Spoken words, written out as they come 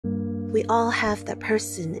We all have that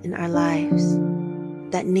person in our lives,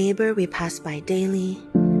 that neighbor we pass by daily,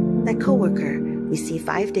 that coworker we see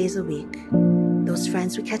 5 days a week, those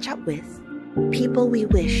friends we catch up with, people we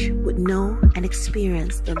wish would know and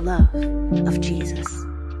experience the love of Jesus.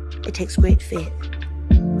 It takes great faith,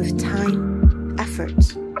 with time, effort,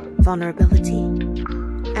 vulnerability,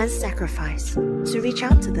 and sacrifice to reach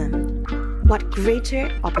out to them. What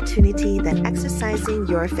greater opportunity than exercising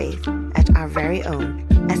your faith at our very own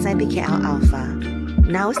SIBKL Alpha.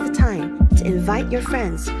 Now is the time to invite your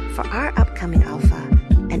friends for our upcoming Alpha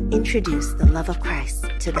and introduce the love of Christ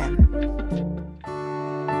to them.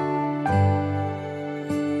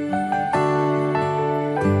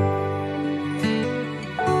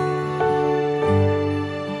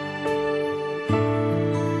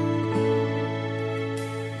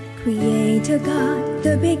 Creator God,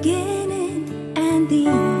 the beginning and the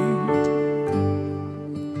end,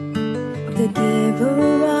 the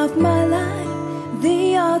giver of my life,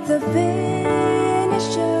 the author, finisher.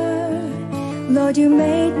 Lord, you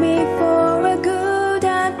made me for a good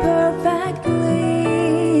and perfect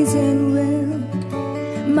pleasing will.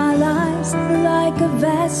 My life's like a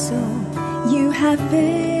vessel you have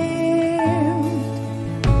filled.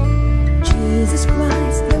 Jesus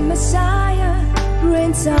Christ, the Messiah,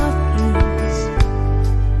 Prince of Peace,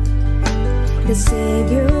 the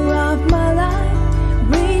Savior of my life,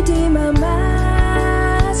 Redeemer,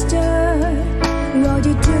 Master. Lord,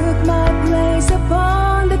 you took my place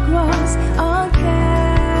upon the cross on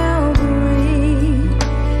Calvary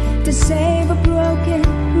to save a broken,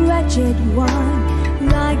 wretched one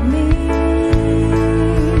like me.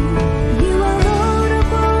 You are Lord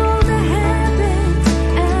of all the heavens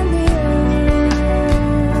and the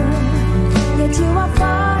earth, yet you are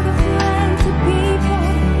Father, friend to people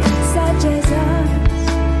such as us.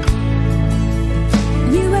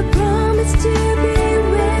 You have promised to be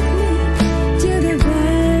with me till the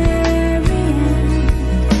very end.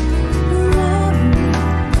 Love me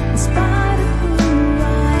in spite of who I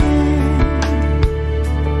am.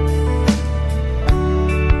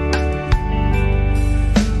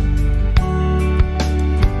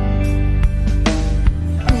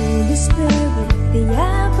 Holy Spirit, the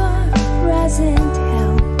ever-present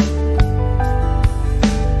help,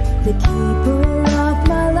 the keeper of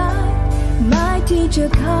my life, my teacher,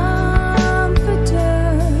 comforter.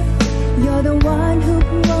 You're the one who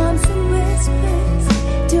prompts and whispers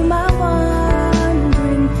to my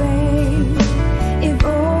wandering faith. If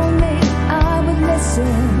only I would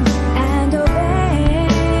listen and obey.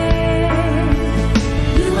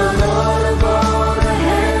 You are Lord of all the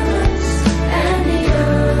heavens and the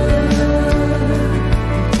earth,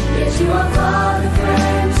 yet you are Father,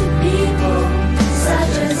 friend to people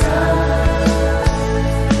such as us.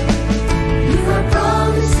 You have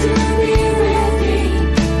promised to be with me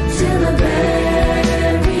till the very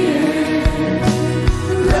end,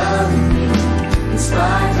 loving me in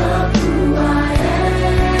spite of who I am,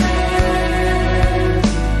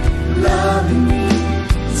 loving me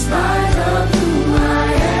in spite of who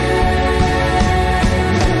I am.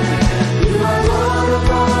 You are Lord of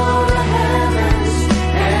all the heavens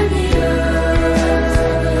and the earth,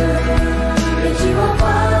 yet you are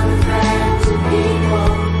Father, friend to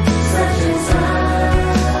people such as us.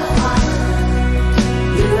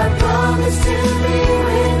 You have promised to be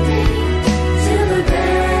with me till the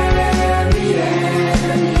very end,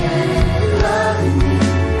 loving me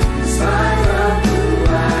in spite of who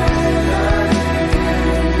I am,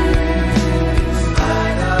 in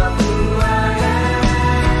spite of who I am.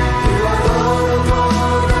 You are Lord of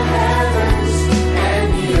all the heavens and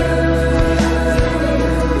the earth,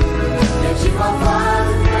 yet you are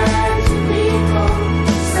Father, friend to people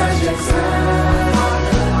such as us.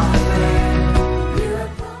 You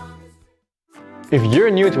have promised. If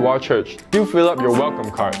you're new to our church, do fill up your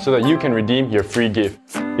welcome card so that you can redeem your free gift.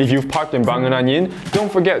 If you've parked in Bangunan Yin,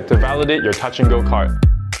 don't forget to validate your touch and go card.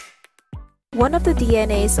 One of the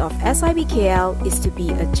DNAs of SIBKL is to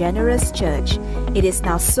be a generous church. It is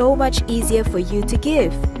now so much easier for you to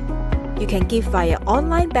give. You can give via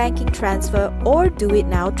online banking transfer or do it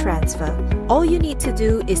now transfer. All you need to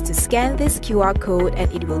do is to scan this QR code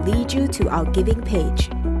and it will lead you to our giving page.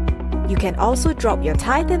 You can also drop your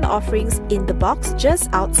tithe and offerings in the box just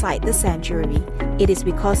outside the sanctuary. It is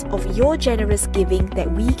because of your generous giving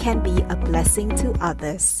that we can be a blessing to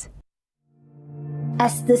others.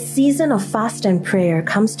 As the season of fast and prayer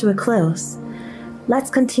comes to a close, let's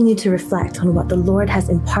continue to reflect on what the Lord has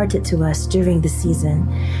imparted to us during the season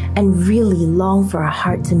and really long for our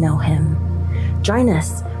heart to know Him. Join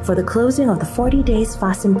us for the closing of the 40 days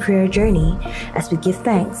fast and prayer journey as we give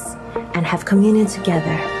thanks and have communion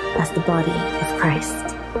together as the body of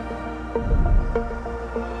Christ.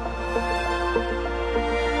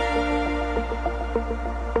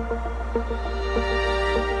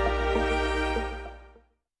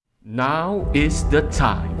 Now is the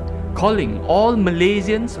time, calling all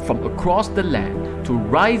Malaysians from across the land to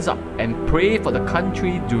rise up and pray for the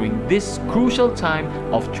country during this crucial time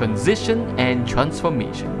of transition and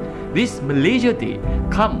transformation. This Malaysia Day,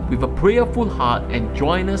 come with a prayerful heart and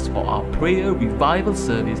join us for our prayer revival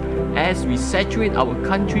service as we saturate our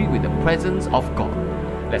country with the presence of God.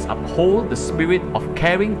 Let's uphold the spirit of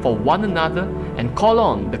caring for one another and call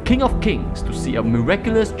on the King of Kings to see a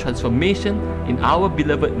miraculous transformation in our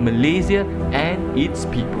beloved Malaysia and its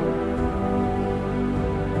people.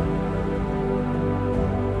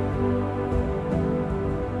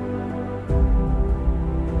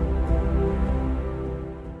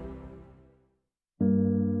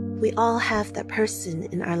 We all have that person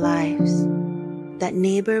in our lives, that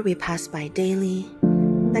neighbor we pass by daily,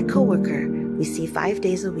 that coworker we see 5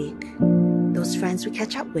 days a week, those friends we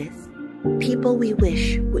catch up with, people we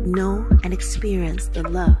wish would know and experience the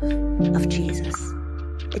love of Jesus.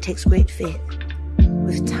 It takes great faith,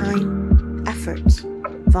 with time, effort,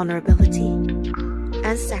 vulnerability,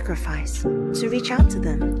 and sacrifice to reach out to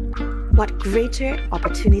them. What greater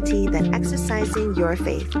opportunity than exercising your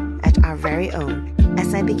faith at our very own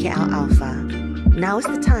SIBKL Alpha. Now is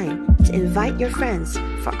the time to invite your friends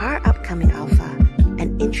for our upcoming Alpha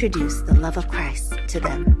and introduce the love of Christ to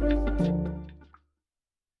them.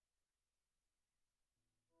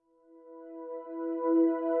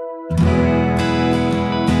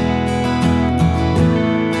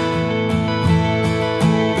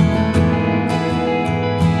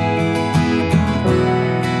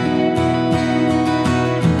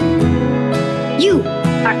 You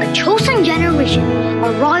are a chosen generation,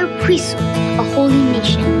 a royal priesthood, a holy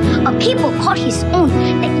nation, a people called His own,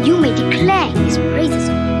 that you may declare His praises,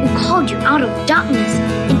 who called you out of darkness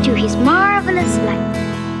into His marvelous light.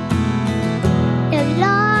 The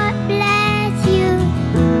Lord bless you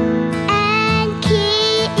and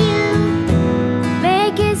keep you.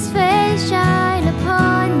 Make His face shine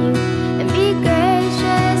upon you and be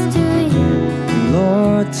gracious to you.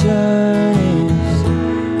 Lord, turn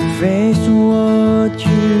His face toward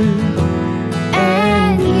you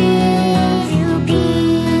And give you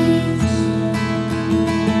peace.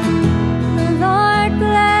 The Lord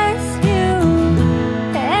bless you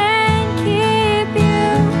and keep you.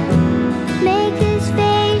 Make His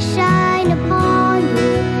face shine upon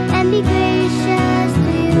you and be gracious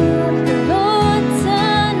to you. The Lord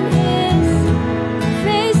turn His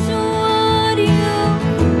face toward you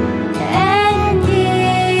and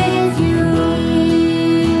give you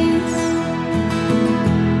peace.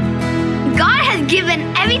 God has given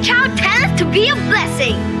every child talent to be a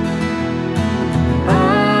blessing.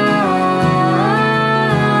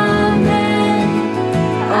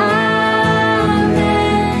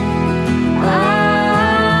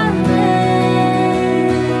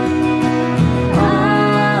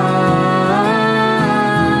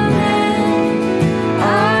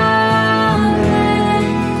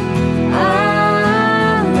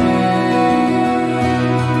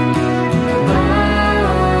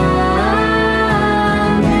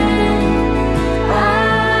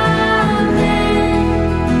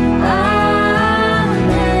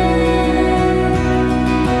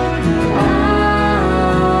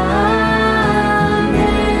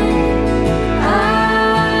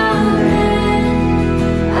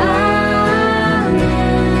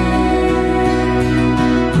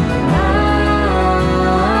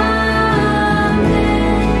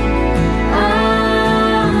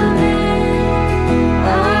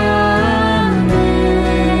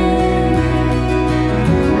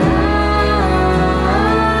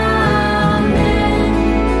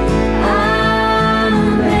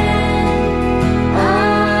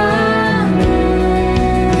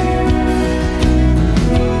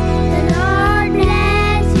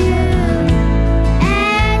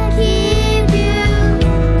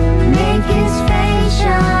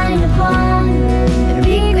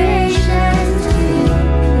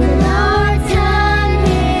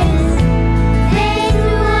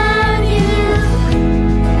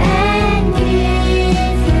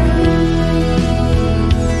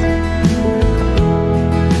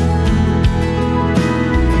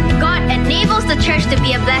 To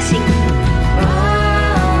be a blessing.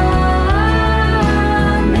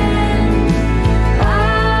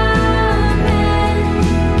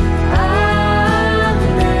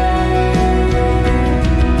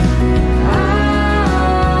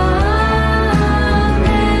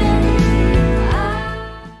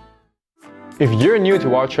 If you're new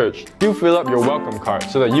to our church, do fill up your welcome card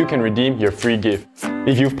so that you can redeem your free gift.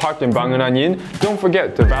 If you've parked in Bangunan Yin, don't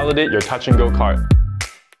forget to validate your touch and go card.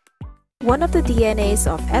 One of the DNAs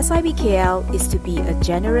of SIBKL is to be a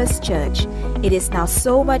generous church. It is now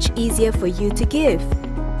so much easier for you to give.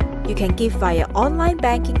 You can give via online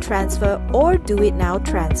banking transfer or do it now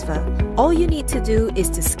transfer. All you need to do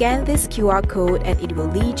is to scan this QR code and it will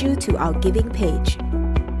lead you to our giving page.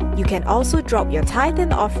 You can also drop your tithe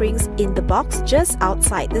and offerings in the box just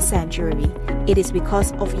outside the sanctuary. It is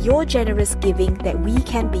because of your generous giving that we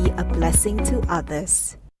can be a blessing to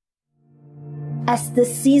others. As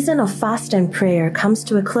this season of fast and prayer comes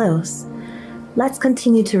to a close, let's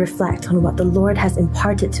continue to reflect on what the Lord has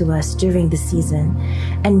imparted to us during the season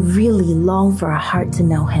and really long for our heart to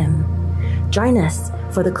know Him. Join us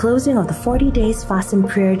for the closing of the 40 days fast and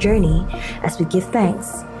prayer journey as we give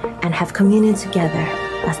thanks and have communion together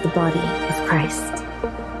as the body of Christ.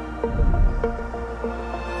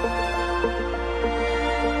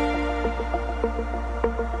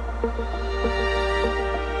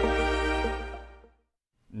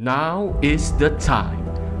 Now is the time,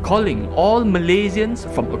 calling all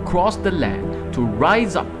Malaysians from across the land to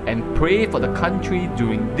rise up and pray for the country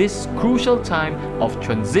during this crucial time of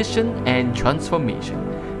transition and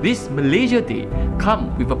transformation. This Malaysia Day,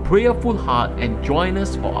 come with a prayerful heart and join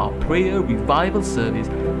us for our prayer revival service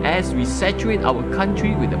as we saturate our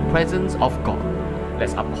country with the presence of God.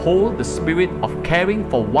 Let's uphold the spirit of caring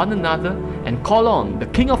for one another and call on the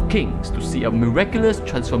King of Kings to see a miraculous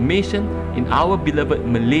transformation in our beloved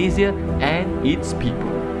Malaysia and its people.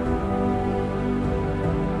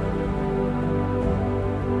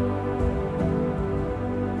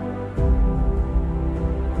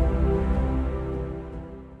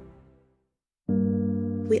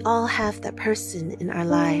 We all have that person in our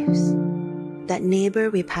lives, that neighbor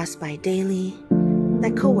we pass by daily,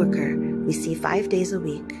 that coworker we see 5 days a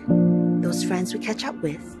week, those friends we catch up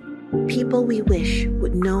with, people we wish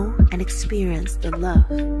would know and experience the love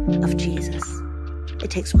of Jesus.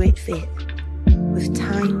 It takes great faith, with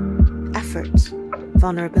time, effort,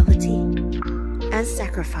 vulnerability, and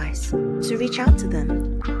sacrifice to reach out to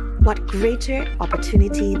them. What greater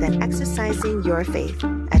opportunity than exercising your faith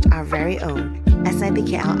at our very own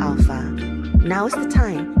SIBKL Alpha. Now is the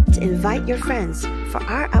time to invite your friends for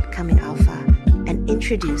our upcoming Alpha and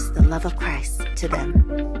introduce the love of Christ to them.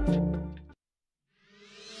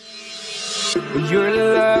 Your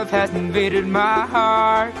love has invaded my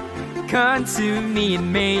heart, come to me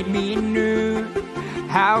and made me new.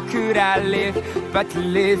 How could I live but to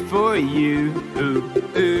live for you?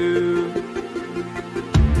 Ooh, ooh.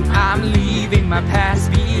 I'm leaving my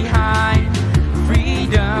past behind.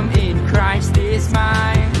 Freedom in Christ is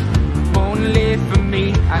mine. Won't live for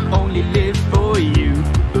me, I only live for you.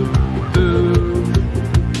 Ooh, ooh.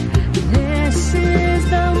 This is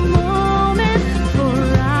the moment for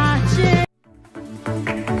our change.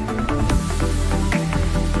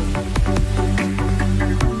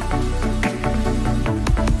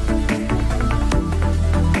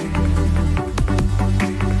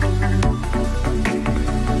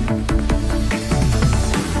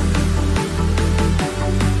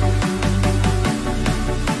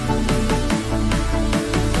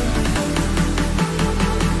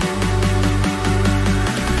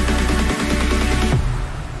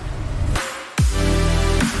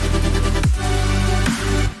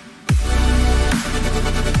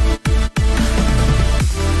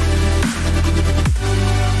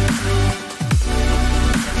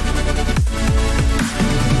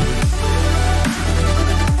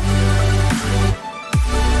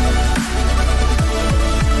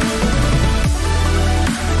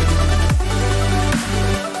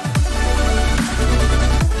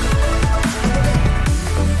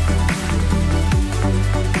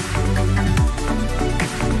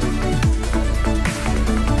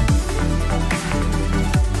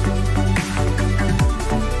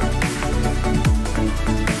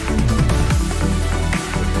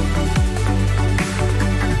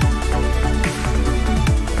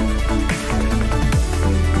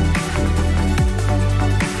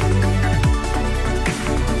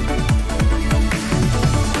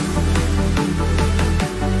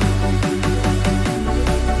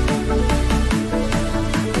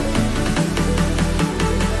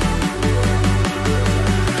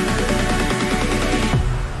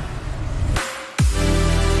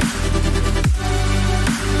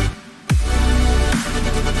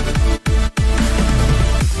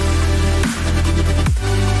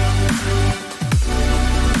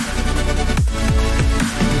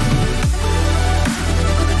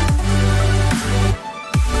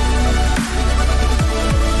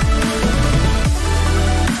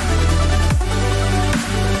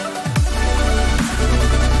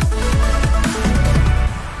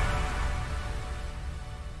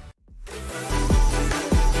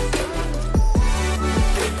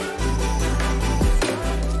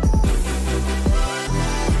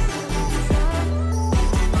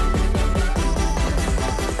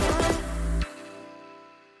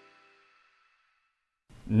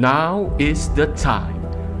 Now is the time,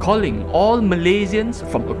 calling all Malaysians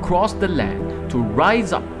from across the land to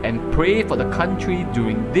rise up and pray for the country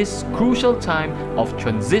during this crucial time of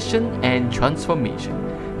transition and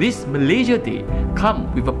transformation. This Malaysia Day,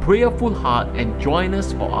 come with a prayerful heart and join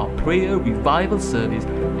us for our prayer revival service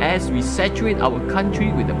as we saturate our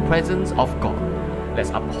country with the presence of God.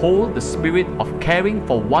 Let's uphold the spirit of caring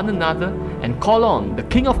for one another and call on the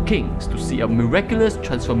King of Kings to see a miraculous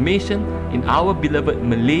transformation in our beloved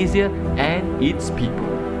Malaysia and its people.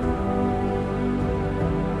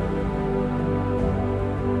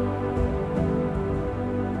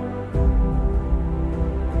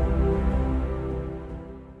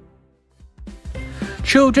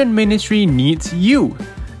 Children Ministry needs you,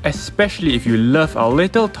 especially if you love our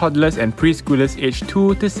little toddlers and preschoolers aged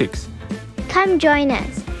 2 to 6. Come join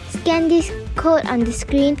us. Scan this code on the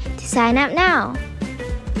screen to sign up now.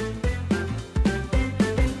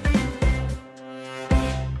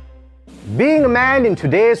 Being a man in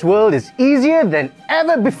today's world is easier than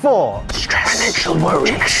ever before. Stress, financial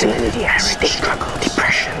worry, masculinity, struggle,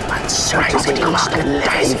 depression, uncertainty,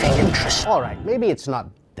 rising interest. Alright, maybe it's not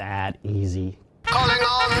that easy. Calling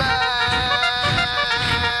all men!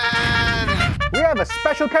 We have a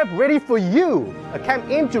special camp ready for you. A camp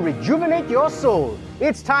aimed to rejuvenate your soul.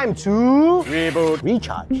 It's time to reboot,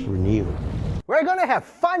 recharge, renew. We're gonna have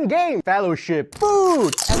fun games, fellowship,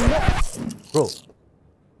 food, and more. Bro,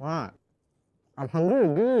 what? I'm hungry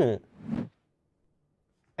again.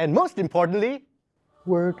 And most importantly,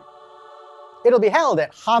 word. It'll be held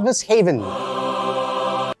at Harvest Haven.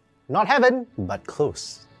 Not heaven, but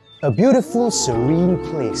close. A beautiful, serene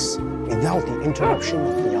place without the interruption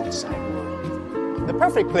of the outside world. The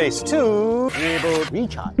perfect place to reboot,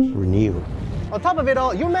 recharge, renew. On top of it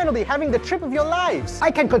all, you men will be having the trip of your lives.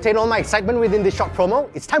 I can't contain all my excitement within this short promo.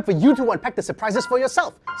 It's time for you to unpack the surprises for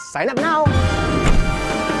yourself. Sign up now.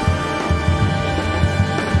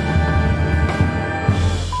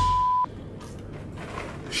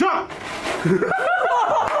 Shut!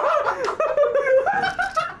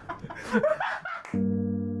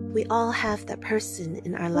 We all have that person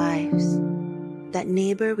in our lives, that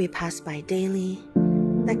neighbor we pass by daily,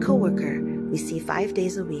 that coworker we see 5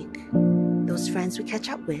 days a week, those friends we catch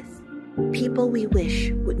up with, people we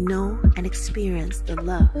wish would know and experience the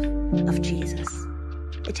love of Jesus.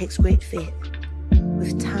 It takes great faith,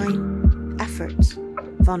 with time, effort,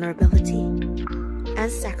 vulnerability,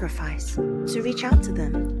 and sacrifice to reach out to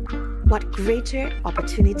them. What greater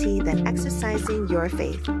opportunity than exercising your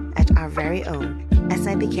faith at our very own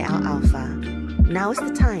SIBKL Alpha. Now is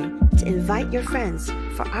the time to invite your friends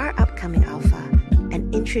for our upcoming Alpha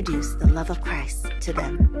and introduce the love of Christ to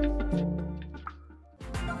them.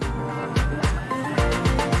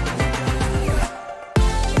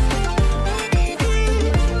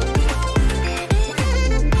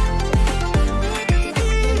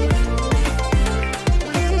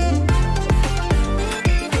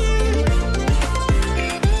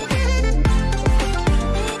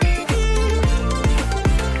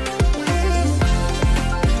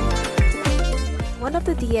 One of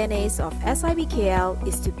the DNAs of SIBKL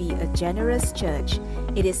is to be a generous church.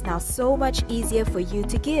 It is now so much easier for you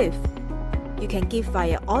to give. You can give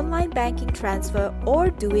via online banking transfer or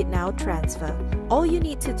do it now transfer. All you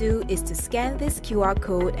need to do is to scan this QR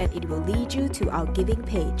code and it will lead you to our giving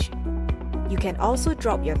page. You can also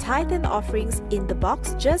drop your tithe and offerings in the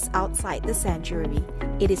box just outside the sanctuary.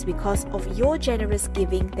 It is because of your generous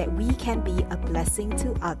giving that we can be a blessing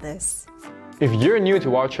to others. If you're new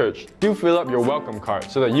to our church, do fill up your welcome card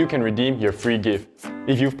so that you can redeem your free gift.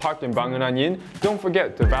 If you've parked in Bangunan Yin, don't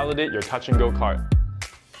forget to validate your touch and go card.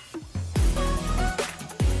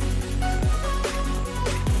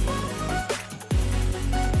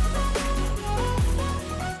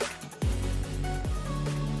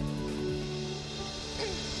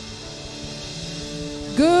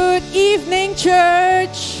 Good evening,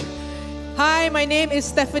 church. Hi, my name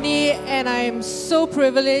is Stefanie and I'm so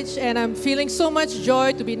privileged and I'm feeling so much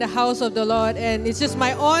joy to be in the house of the Lord, and it's just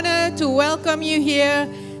my honor to welcome you here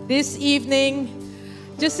this evening.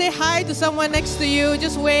 Just say hi to someone next to you,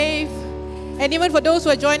 just wave. And even for those who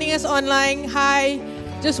are joining us online, hi.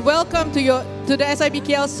 Just welcome to the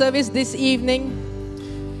SIBKL service this evening.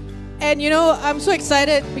 And you know, I'm so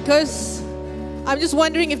excited because I'm just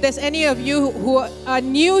wondering if there's any of you who are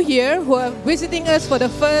new here, who are visiting us for the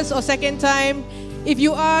first or second time. If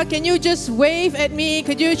you are, can you just wave at me?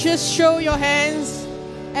 Could you just show your hands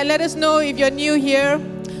and let us know if you're new here?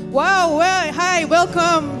 Wow, well, hi,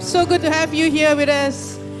 welcome. So good to have you here with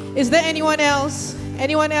us. Is there anyone else?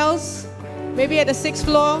 Anyone else? Maybe at the 6th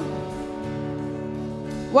floor?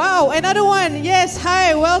 Wow, another one. Yes,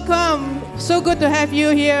 hi, welcome. So good to have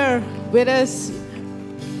you here with us.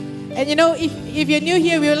 And you know, if you're new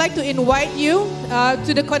here, we would like to invite you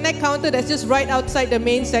to the Connect counter that's just right outside the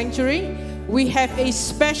main sanctuary. We have a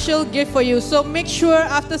special gift for you. So make sure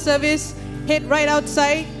after service, head right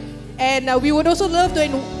outside. And we would also love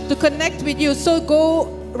to connect with you. So go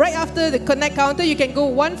right after the Connect counter. You can go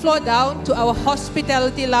one floor down to our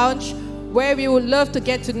hospitality lounge, where we would love to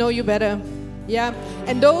get to know you better. Yeah.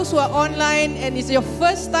 And those who are online and it's your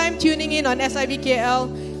first time tuning in on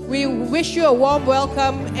SIBKL, we wish you a warm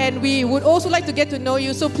welcome, and we would also like to get to know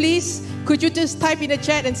you. So please, could you just type in the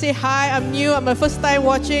chat and say, hi, I'm new, I'm my first time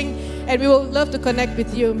watching, and we will love to connect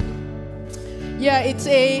with you. Yeah,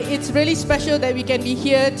 it's really special that we can be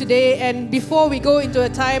here today. And before we go into a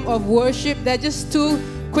time of worship, there are just two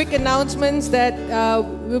quick announcements that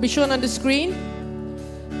will be shown on the screen.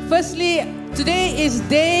 Firstly, today is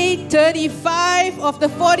day 35 of the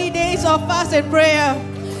 40 days of fast and prayer.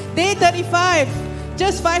 Day 35.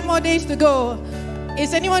 Just 5 more days to go.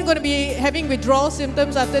 Is anyone going to be having withdrawal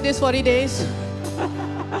symptoms after these 40 days?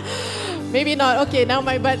 Maybe not. Okay, now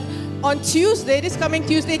but on Tuesday, this coming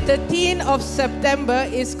Tuesday, 13th of September,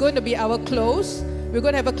 is going to be our close. We're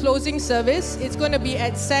going to have a closing service. It's going to be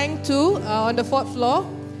at Sang 2 on the 4th floor,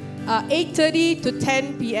 8:30 to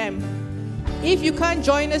 10 p.m. If you can't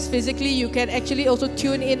join us physically, you can actually also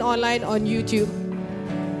tune in online on YouTube.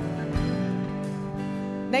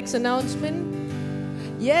 Next announcement.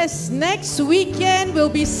 Yes, next weekend will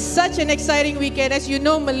be such an exciting weekend. As you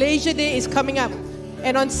know, Malaysia Day is coming up.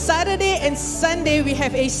 And on Saturday and Sunday, we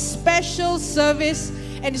have a special service,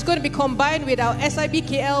 and it's going to be combined with our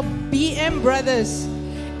SIBKL BM brothers.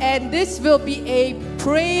 And this will be a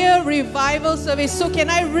prayer revival service. So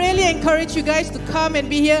can I really encourage you guys to come and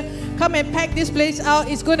be here? Come and pack this place out.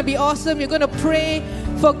 It's going to be awesome. You're going to pray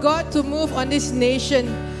for God to move on this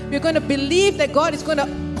nation. We're going to believe that God is going to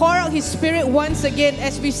pour out His Spirit once again.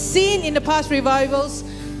 As we've seen in the past revivals,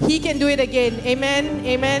 He can do it again. Amen.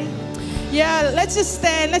 Amen. Yeah, let's just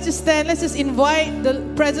stand. Let's just invite the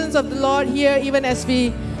presence of the Lord here, even as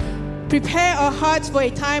we prepare our hearts for a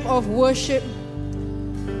time of worship.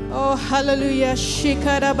 Oh, hallelujah.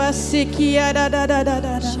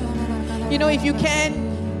 You know, if you can,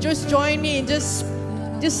 just join me in just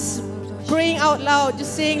praying out loud,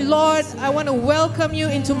 just saying, Lord, I want to welcome you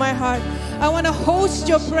into my heart. I want to host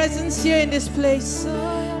your presence here in this place.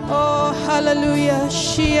 Oh, hallelujah.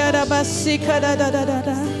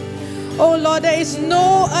 Oh, Lord, there is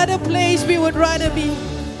no other place we would rather be.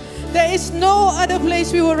 There is no other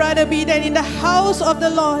place we would rather be than in the house of the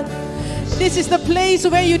Lord. This is the place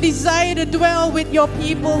where you desire to dwell with your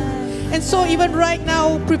people. And so even right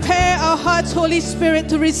now, prepare our hearts, Holy Spirit,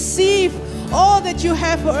 to receive all that you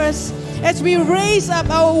have for us as we raise up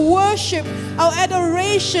our worship, our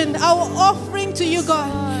adoration, our offering to you,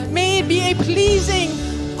 God. May it be a pleasing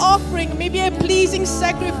offering, may it be a pleasing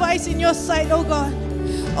sacrifice in your sight, oh God.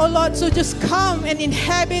 Oh Lord, so just come and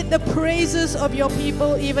inhabit the praises of your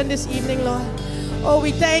people even this evening, Lord. Oh,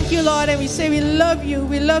 we thank you, Lord, and we say we love you.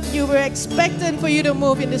 We love you. We're expectant for you to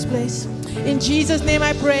move in this place. In Jesus' name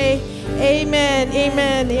I pray. Amen.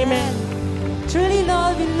 Amen. Amen. Truly,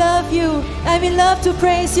 Lord, we love you and we love to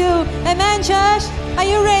praise you. Amen, church. Are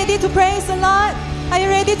you ready to praise the Lord? Are you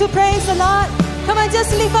ready to praise the Lord? Come on,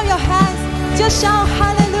 just lift up your hands. Just shout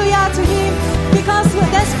hallelujah to Him, because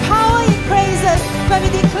there's power in praises. When we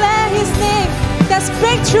declare His name, there's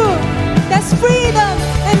breakthrough, there's freedom.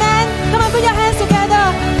 Amen. Come on, put your hands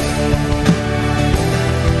together.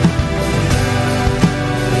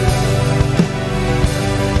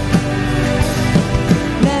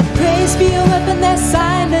 Let praise be a weapon that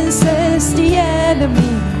silences the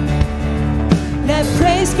enemy. Let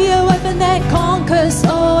praise be a weapon that conquers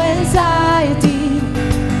all anxiety.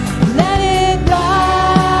 Let it rise.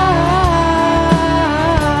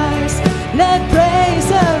 Let praise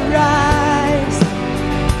arise.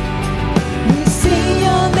 We sing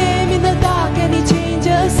your name in the dark and it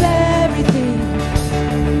changes everything.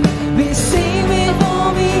 We sing with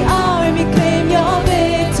who we are and we claim your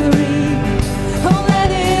victory. Oh, let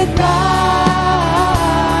it rise.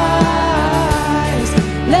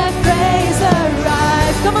 Let praise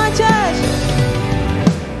arise. Come on, church.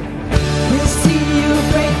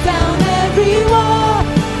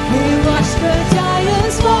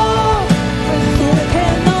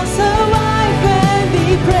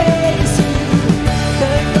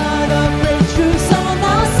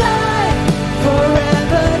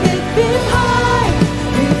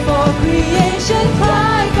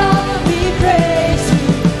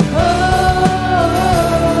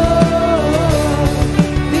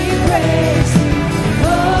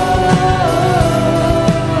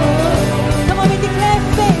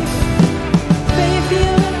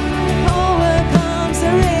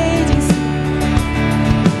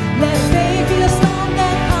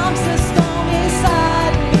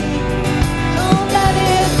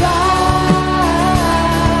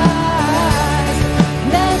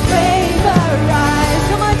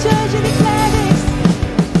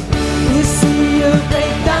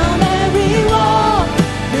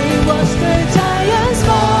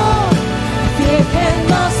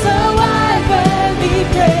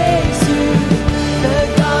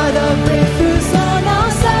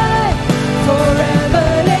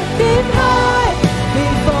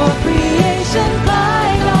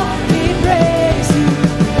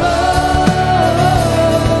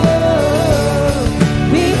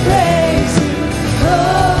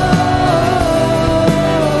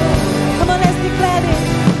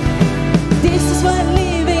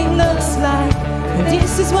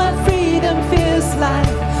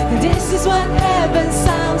 This is what heaven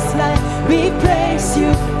sounds like. We praise you,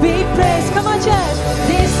 we praise. Come on, church.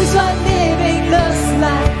 This is what living looks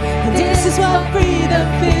like. And this is what freedom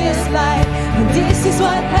feels like. And this is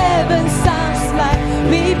what heaven sounds like.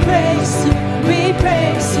 We praise you, we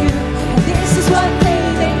praise you. And this is what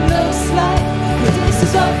living looks like. And this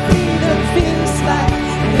is what freedom feels like.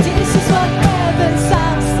 And this is what heaven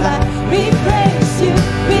sounds like. We praise you,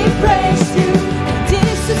 we praise you. And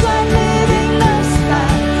this is what living looks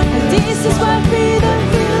like. And this is what freedom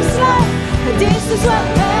feels like. And this is what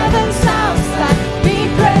heaven sounds like. We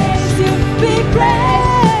praise you, we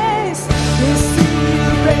praise. We see you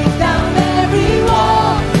break down every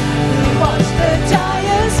wall. We watch the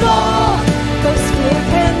giants fall. 'Cause we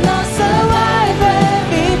cannot survive when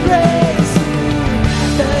we praise you.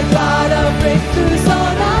 The God of breakthroughs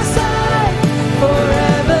on our side,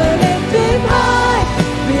 forever lifted high.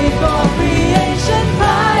 Before creation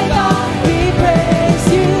cried, God, we praise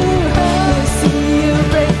you. We see you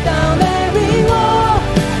break down every wall.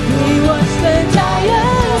 We watch the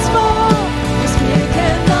giants fall. 'Cause we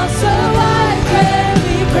cannot survive when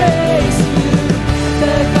we praise you.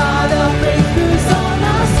 The God of breakthroughs on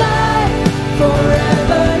our side,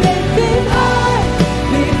 forever lifted high.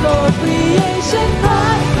 Before creation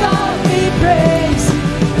cried, God, we praise you.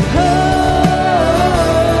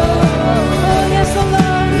 Oh, yes, oh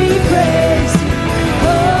Lord, we praise you.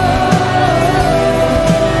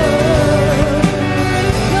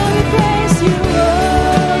 Lord, we praise you.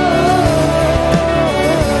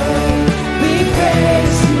 We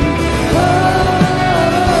praise you.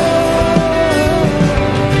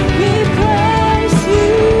 We praise you.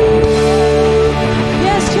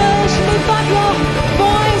 Yes, church, lift up your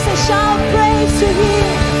voice and shout praise to Him.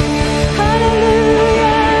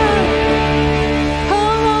 Hallelujah.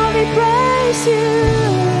 Oh Lord, we praise you.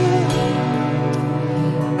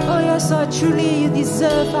 Oh yes, Lord, truly you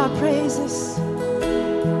deserve our praises.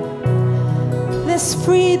 There's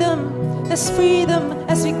freedom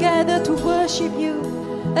as we gather to worship you.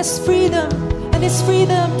 There's freedom, and this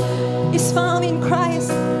freedom is found in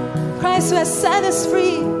Christ. Christ who has set us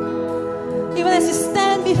free. Even as we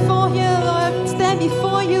stand before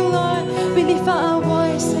you, Lord, we lift our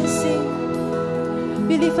voice and sing.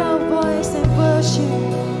 We lift our voice and worship.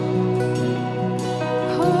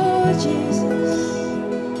 Oh Jesus,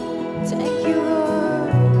 thank you,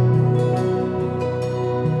 Lord.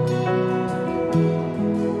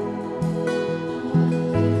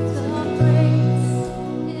 The praise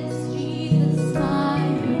is Jesus, my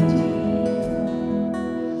Redeemer.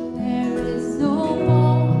 There is no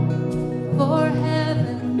more for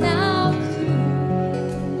heaven now to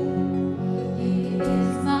give. He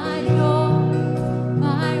is my joy,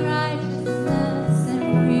 my righteousness and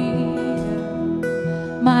freedom,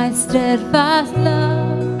 my steadfast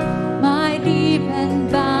love, my deep and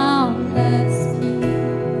boundless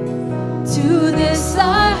peace. To this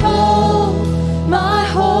I hold, my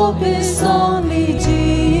hope is only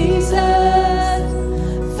Jesus.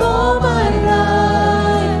 For my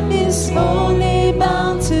life is only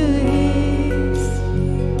bound to His.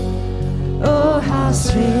 Oh, how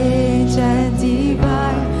strange and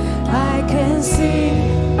divine, I can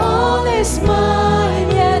sing all is mine,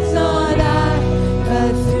 yet not I,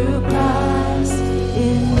 but through Christ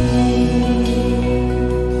in me.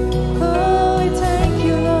 Oh, we thank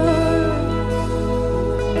you, Lord.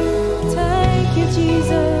 Thank you,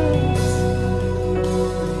 Jesus.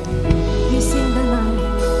 This in the night.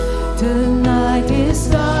 The night is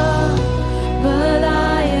dark, but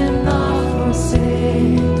I am not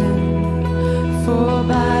forsaken. For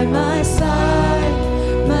by my side,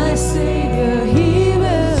 my Savior, He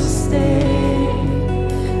will stay.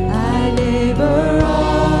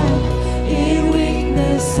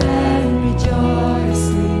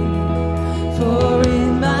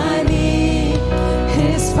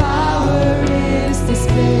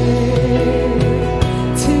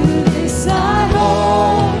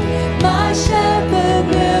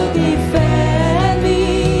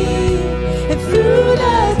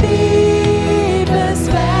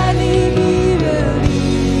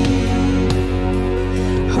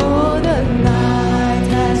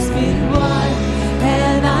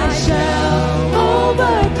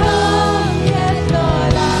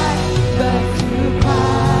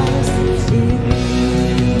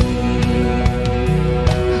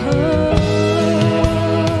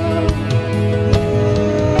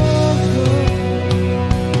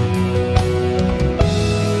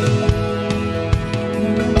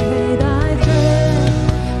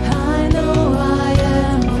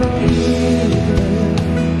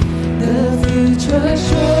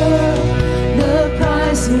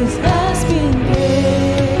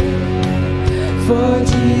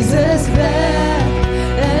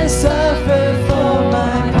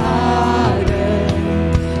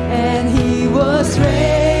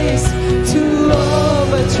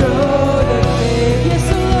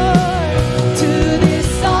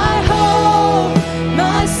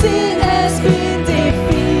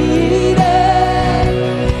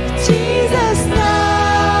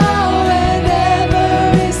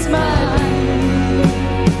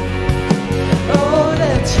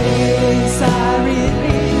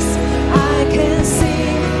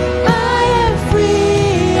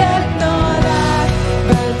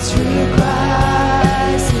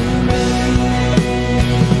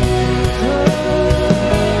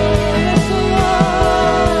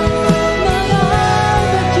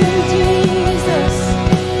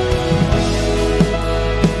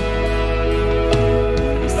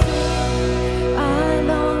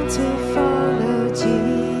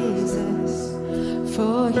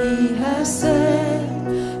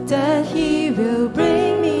 that He will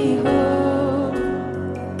bring me home.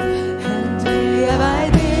 And day by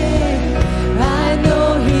day, I know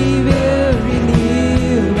He will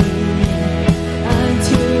renew me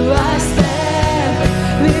until I stand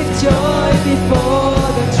with joy before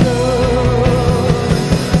the throne.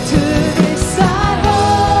 To this I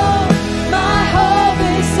hope, my hope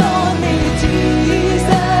is only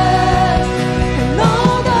Jesus, and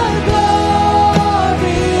all the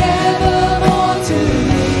glory evermore to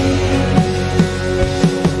Him.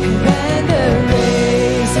 When the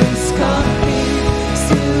race is complete,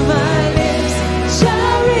 still my lips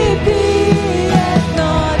shall repeat, yet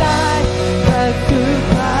not I, but through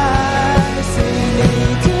Christ in me.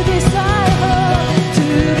 To this I hope, to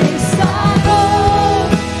this I hope,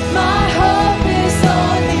 my hope is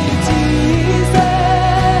only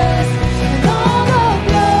Jesus, and all the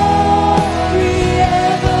glory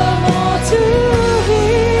evermore to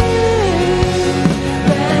Him.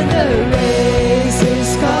 When the race is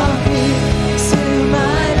complete, still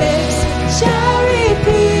my lips shall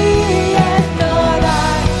repeat, yet not I,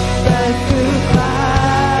 but through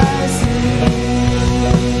Christ in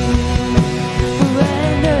me.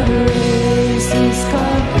 When the race is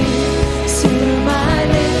complete, still my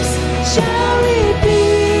lips shall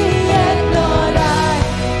repeat, yet not I,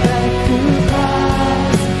 but through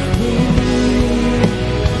Christ in me.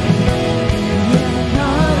 Yet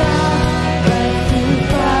not I, but through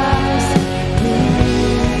Christ in me.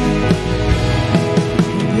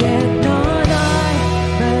 Yet not I,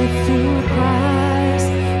 but through Christ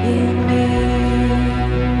in me.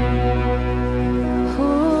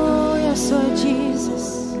 Oh, yes, Lord Jesus,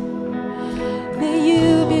 may You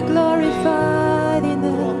be glorified in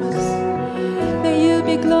us. May You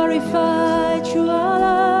be glorified through our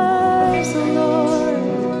lives, oh Lord.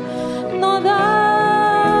 Not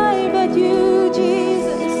I, but You,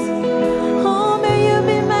 Jesus. Oh, may You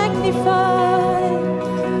be magnified.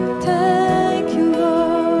 Thank You,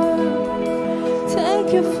 Lord. Thank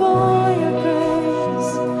You for Your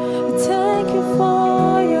grace. Thank You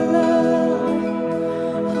for Your love.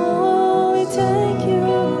 Oh, we thank You,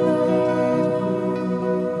 Lord.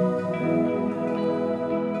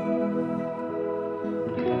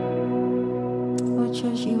 Oh,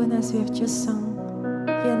 church, even as we have just sung,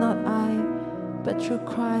 yet not I, but through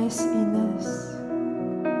Christ in us.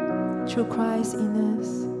 Through Christ in us.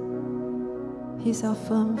 He's our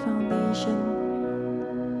firm foundation.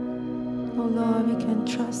 Oh Lord, we can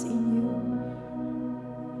trust in You.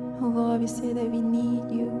 Oh Lord, we say that we need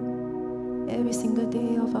You every single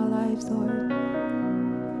day of our lives, Lord.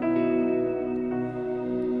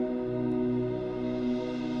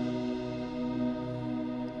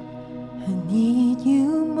 I need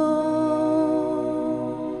You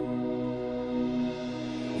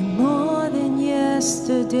more than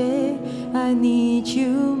yesterday. I need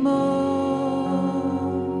You more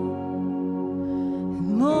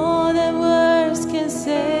than words can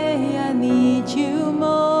say. I need You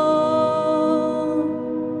more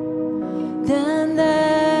than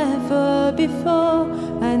ever before.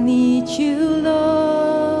 I need You,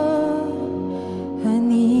 Lord. I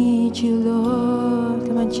need You, Lord.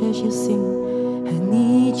 Come on, church, you sing. I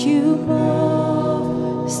need You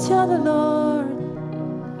more. Just tell the Lord.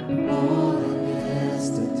 More than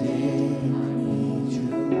yesterday, I need You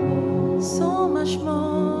more. So much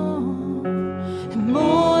more. And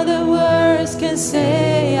more than words can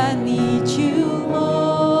say. I need You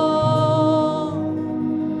more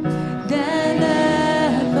than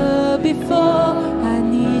ever before. I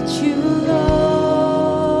need You,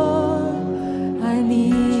 Lord. I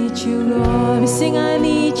need You, Lord. We sing, I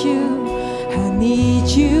need You. I need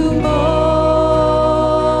You more.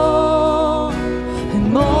 And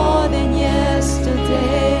more than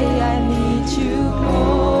yesterday, I need You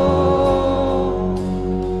more.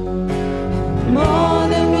 More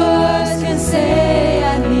than words can say. I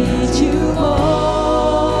need You more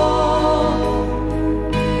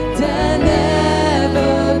than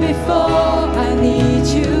ever before. I need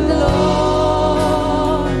You,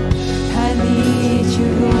 Lord. I need You,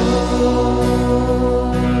 Lord.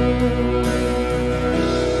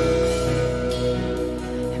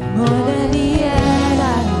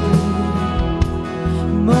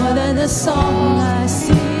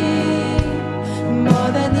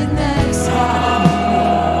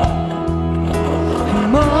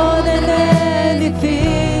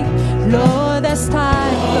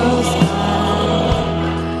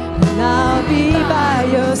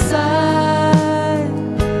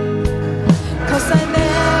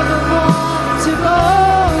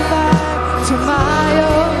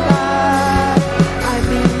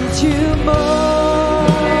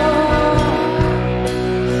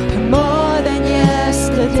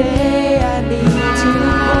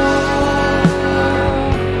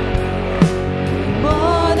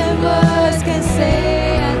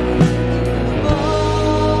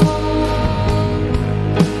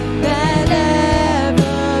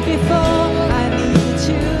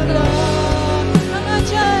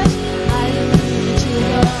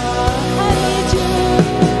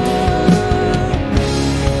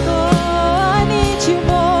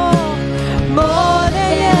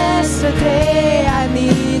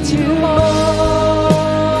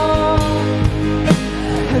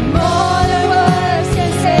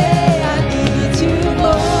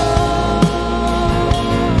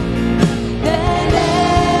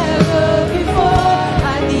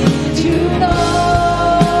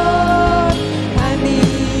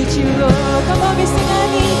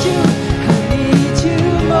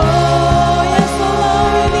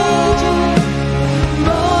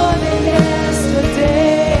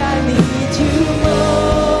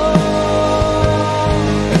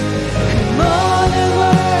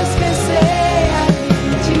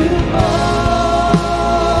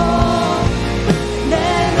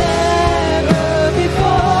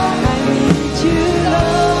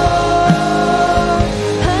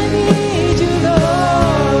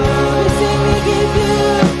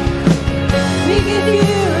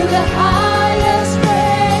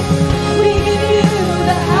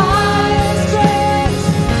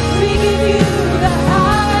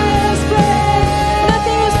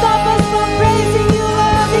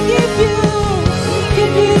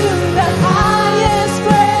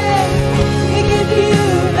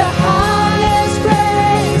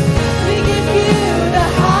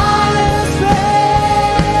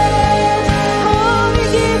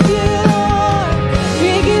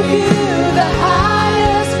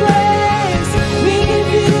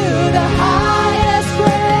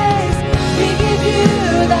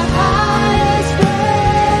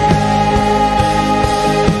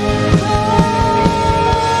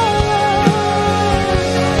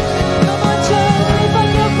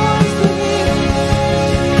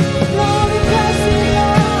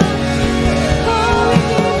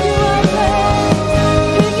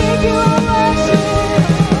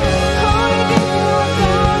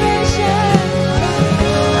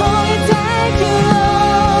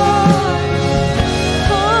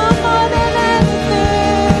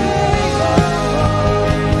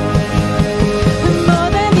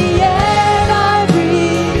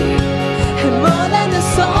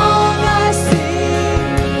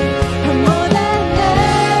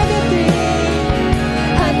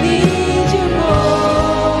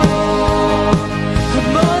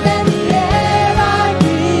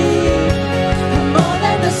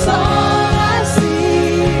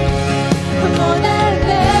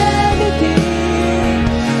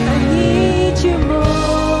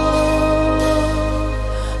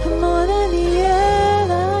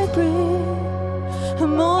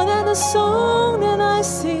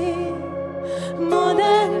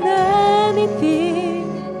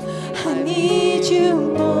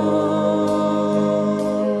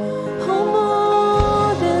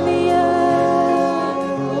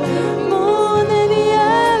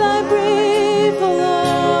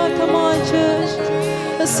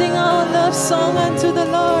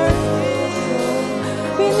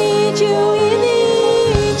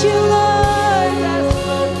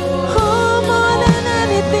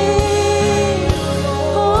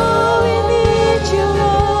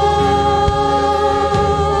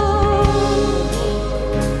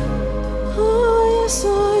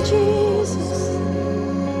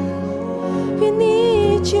 we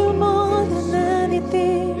need you more than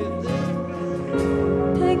anything.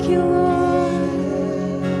 Thank you, Lord.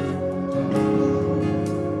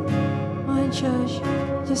 My church,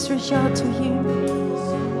 just reach out to Him.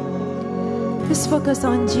 Just focus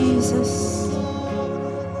on Jesus.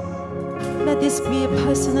 Let this be a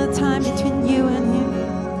personal time between you and Him.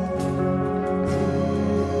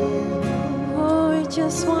 Oh, I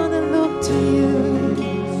just want to look to you.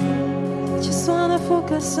 Just want to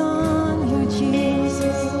focus on you,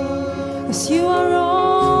 Jesus. 'Cause you are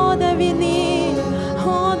all that we need,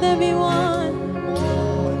 all that we want.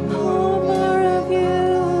 Oh, more of you,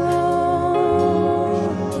 Lord.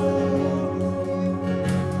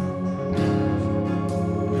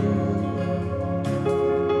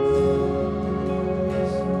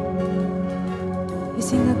 You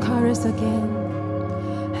sing the chorus again.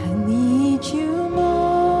 I need you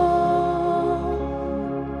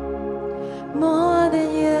more than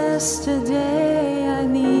yesterday. I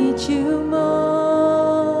need you more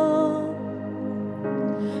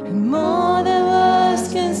than words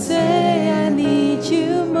can say. I need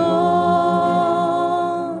you more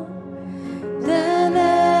than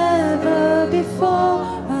ever before.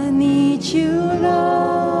 I need you,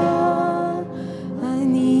 Lord. I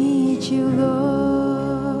need you, Lord.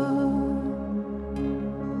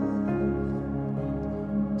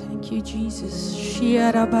 Thank you, Jesus.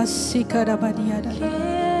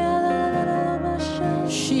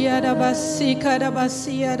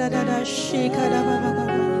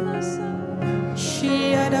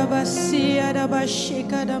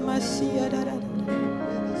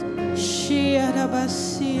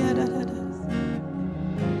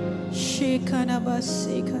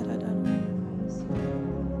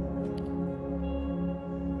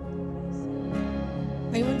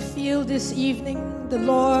 I even feel this evening the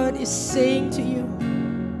Lord is saying to you,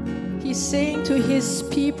 He's saying to His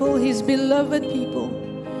people, His beloved people,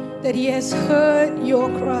 that He has heard your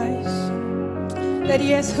cries. That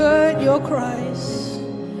He has heard your cries.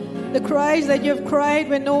 The cries that you have cried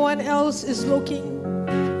when no one else is looking.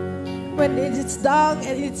 When it's dark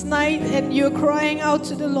and it's night and you're crying out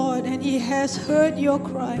to the Lord, and He has heard your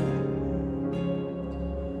cry.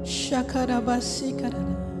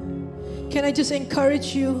 Can I just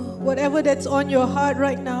encourage you, whatever that's on your heart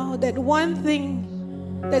right now, that one thing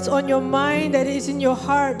that's on your mind, that is in your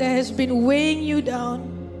heart, that has been weighing you down,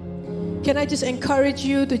 can I just encourage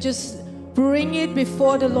you to just bring it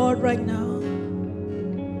before the Lord right now?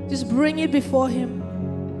 Just bring it before Him.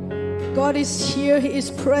 God is here. He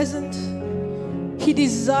is present. He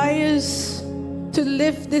desires to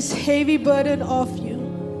lift this heavy burden off you.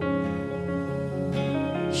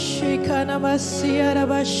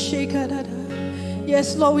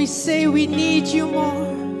 Yes, Lord, we say we need you more.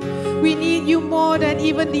 We need you more than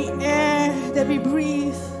even the air that we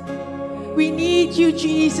breathe. We need you,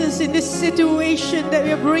 Jesus, in this situation that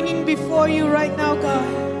we are bringing before you right now, God.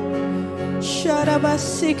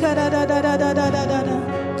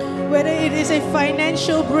 Whether it is a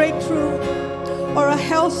financial breakthrough or a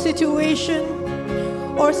health situation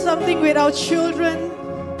or something with our children,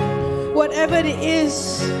 whatever it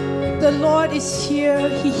is, the Lord is here.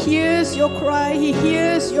 He hears your cry. He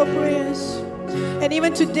hears your prayers. And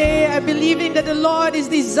even today, I believe in that the Lord is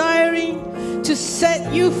desiring to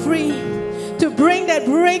set you free, to bring that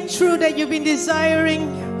breakthrough that you've been desiring,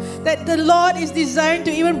 that the Lord is desiring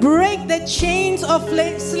to even break the chains of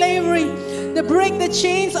slavery, to break the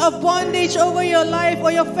chains of bondage over your life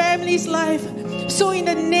or your family's life. So in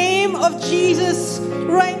the name of Jesus,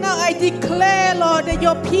 right now I declare, Lord, that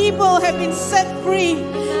your people have been set free.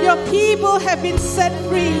 Your people have been set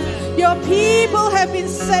free. Your people have been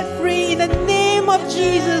set free in the name of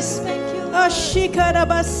Jesus.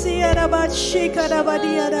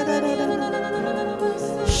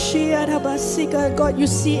 God, you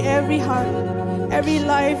see every heart, every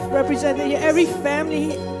life represented here, every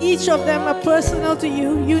family. Each of them are personal to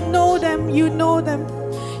you. You know them. You know them.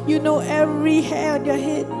 You know every hair on your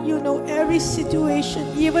head. You know every situation.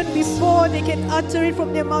 Even before they can utter it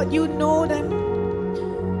from their mouth, you know them.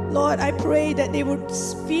 Lord, I pray that they would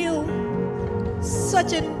feel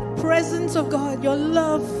such a presence of God, your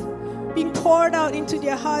love being poured out into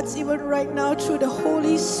their hearts even right now through the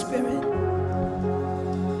Holy Spirit.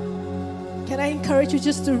 Can I encourage you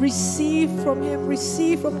just to receive from Him,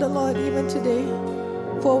 receive from the Lord even today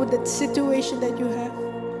for the situation that you have.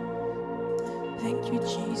 Thank you,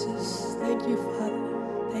 Jesus. Thank you, Father.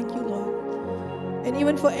 Thank you, Lord. And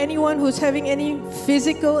even for anyone who's having any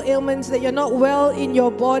physical ailments that you're not well in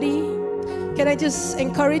your body, can I just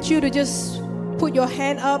encourage you to just put your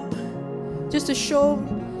hand up, just to show,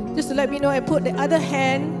 just to let me know, and put the other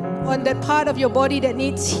hand on that part of your body that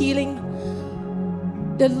needs healing.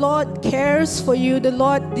 The Lord cares for you. The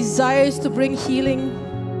Lord desires to bring healing.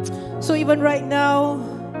 So even right now,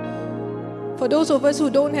 for those of us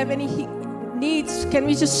who don't have any needs, can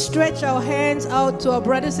we just stretch our hands out to our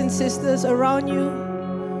brothers and sisters around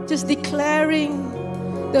you, just declaring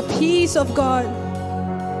the peace of God,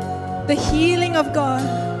 the healing of God.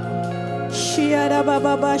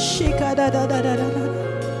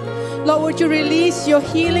 Lord, would you release your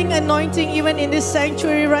healing anointing even in this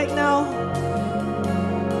sanctuary right now?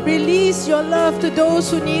 Release your love to those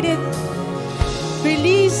who need it.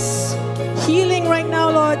 Release healing right now,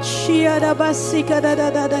 Lord.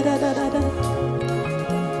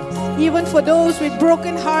 Even for those with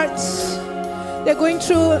broken hearts, they're going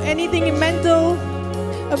through anything in mental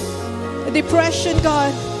depression,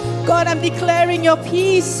 God. God, I'm declaring your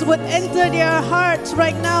peace would enter their hearts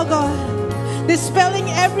right now, God. Dispelling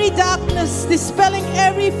every darkness, dispelling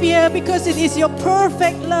every fear, because it is your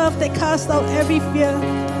perfect love that casts out every fear.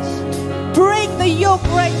 Break the yoke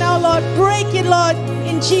right now, Lord. Break it, Lord,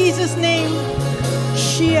 in Jesus' name.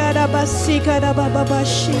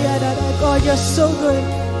 God, you're so good.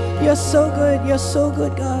 You're so good. You're so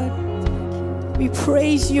good, God. We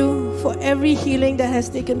praise you for every healing that has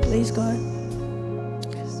taken place, God.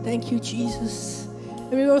 Thank you, Jesus.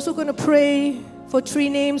 And we're also going to pray for 3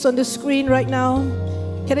 names on the screen right now.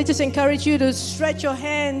 Can I just encourage you to stretch your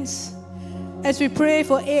hands as we pray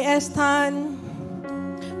for A.S. Tan,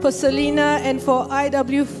 for Selena, and for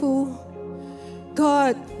I.W. Phua.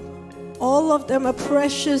 God, all of them are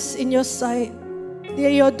precious in your sight. They are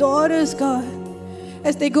your daughters, God.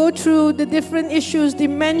 As they go through the different issues,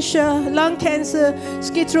 dementia, lung cancer,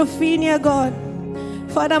 schizophrenia, God.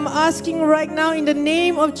 Father, I'm asking right now in the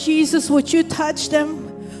name of Jesus, would you touch them?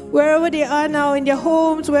 Wherever they are now, in their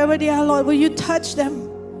homes, wherever they are, Lord, will you touch them?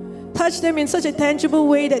 Touch them in such a tangible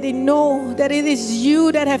way that they know that it is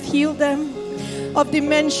you that have healed them of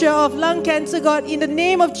dementia, of lung cancer, God. In the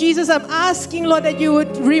name of Jesus, I'm asking, Lord, that you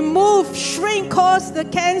would remove, shrink, cause the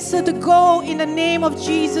cancer to go in the name of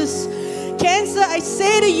Jesus. Cancer, I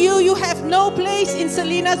say to you, you have no place in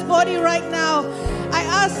Selena's body right now. I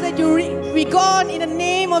ask that you be gone in the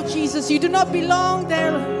name of Jesus. You do not belong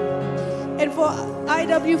there. And for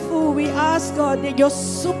I.W. Phua, we ask, God, that your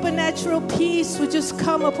supernatural peace would just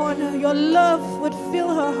come upon her. Your love would fill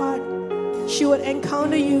her heart. She would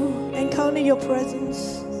encounter you, encounter your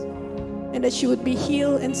presence, and that she would be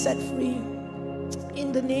healed and set free.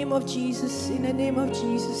 In the name of Jesus, in the name of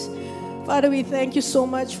Jesus. Father, we thank you so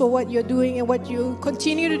much for what you're doing and what you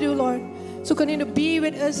continue to do, Lord. So continue to be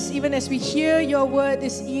with us even as we hear your word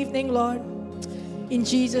this evening, Lord. In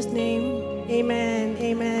Jesus' name, amen,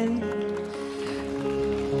 amen.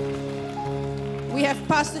 We have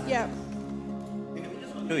Pastor Yap.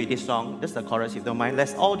 Do this song, just the chorus, if you don't mind.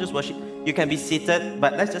 Let's all just worship. You can be seated,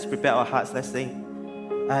 but let's just prepare our hearts. Let's sing.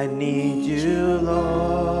 I need you,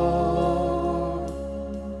 Lord.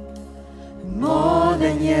 More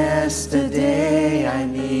than yesterday, I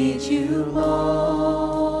need you,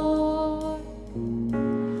 Lord.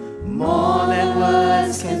 More than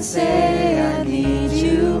words can say, I need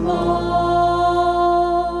you more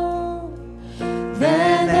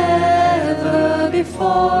than ever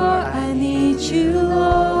before. I need you,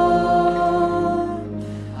 Lord.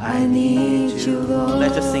 I need you, Lord.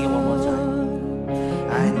 Let's just sing it one more time.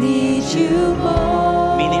 I need you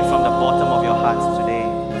more. Mean it from the bottom of your hearts today.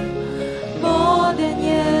 More than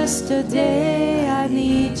yesterday, I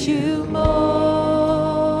need you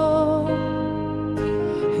more.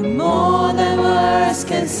 And more than words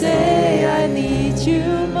can say, I need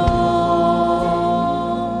you more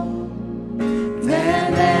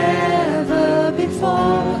than ever before.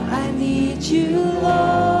 I need you, Lord.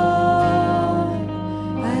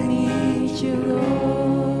 I need you,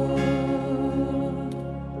 Lord.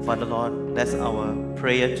 Father, Lord, that's our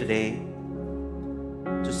prayer today.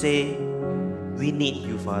 To say, we need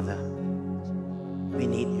you, Father. We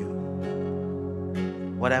need you.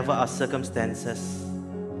 Whatever our circumstances,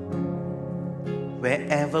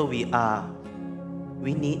 wherever we are,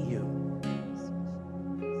 we need you.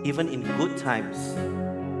 Even in good times,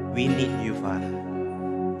 we need you, Father.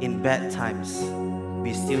 In bad times,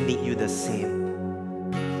 we still need you the same.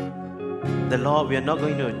 The Lord, we are not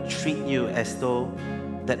going to treat you as though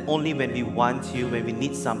that only when we want you, when we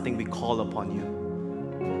need something, we call upon you.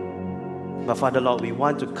 But Father, Lord, we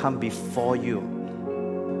want to come before you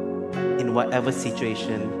in whatever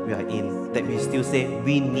situation we are in, that we still say,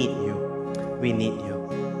 we need you. We need you.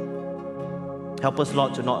 Help us,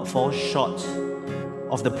 Lord, to not fall short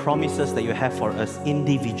of the promises that you have for us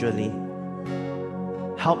individually.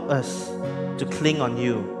 Help us to cling on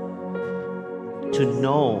you, to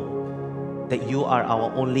know that you are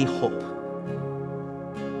our only hope.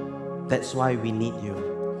 That's why we need you.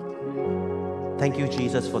 Thank you,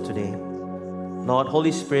 Jesus, for today. Lord,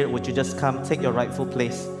 Holy Spirit, would you just come, take your rightful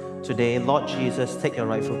place today. Lord Jesus, take your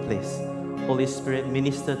rightful place. Holy Spirit,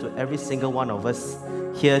 minister to every single one of us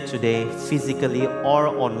here today, physically or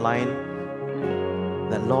online.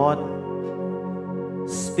 That, Lord,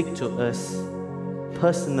 speak to us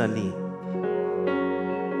personally.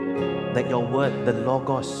 That your word, the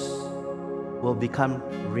Logos, will become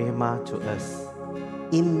Rhema to us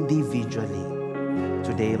individually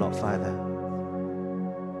today, Lord Father.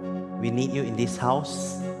 We need you in this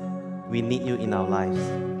house. We need you in our lives.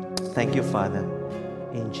 Thank you, Father.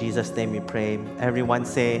 In Jesus' name we pray. Everyone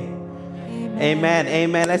say, Amen. Amen.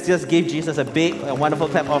 Amen. Let's just give Jesus a big, a wonderful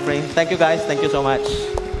clap offering. Thank you, guys. Thank you so much.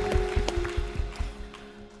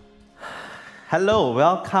 Hello.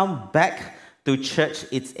 Welcome back to church.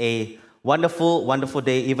 It's a wonderful, wonderful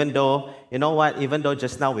day. Even though, you know what? Even though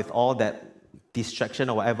just now with all that distraction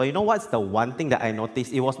or whatever, you know what's the one thing that I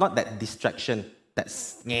noticed? It was not that distraction, that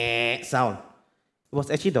sound. It was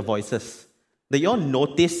actually the voices. Did you all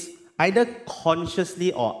notice, either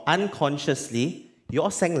consciously or unconsciously, you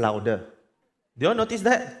all sang louder? Do you all notice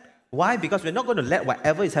that? Why? Because we're not going to let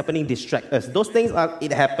whatever is happening distract us. Those things,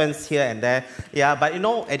 it happens here and there. Yeah, but you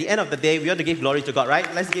know, at the end of the day, we want to give glory to God, right?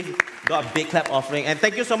 Let's give God a big clap offering. And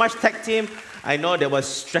thank you so much, tech team. I know they were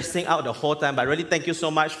stressing out the whole time, but really thank you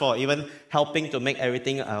so much for even helping to make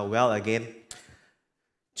everything well again.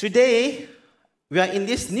 Today, we are in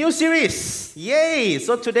this new series. Yay!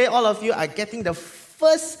 So today, all of you are getting the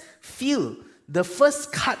first feel, the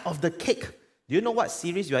first cut of the cake. Do you know what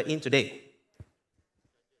series you are in today?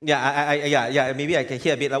 Yeah, maybe I can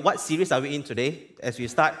hear a bit. Like, what series are we in today as we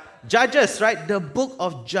start? Judges, right? The book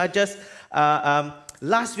of Judges.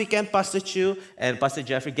 Last weekend, Pastor Chu and Pastor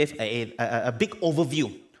Jeffrey gave a big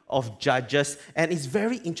overview of Judges. And it's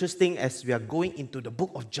very interesting as we are going into the book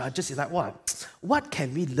of Judges. It's like, what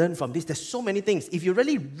can we learn from this? There's so many things. If you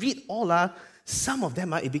really read all, some of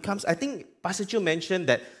them, it becomes, I think Pastor Chu mentioned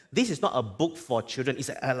that this is not a book for children. It's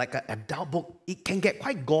like an adult book. It can get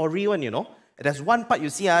quite gory one, you know. There's one part you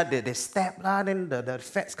see, they stab, then the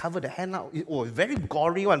fats cover the hand out. Oh, very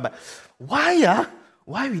gory one. But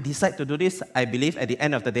why we decide to do this? I believe at the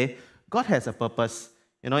end of the day, God has a purpose.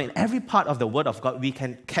 You know, in every part of the Word of God, we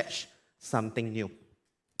can catch something new.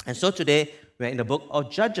 And so today, we're in the book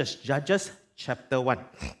of Judges, Judges chapter 1.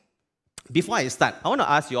 Before I start, I want to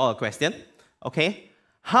ask you all a question. Okay?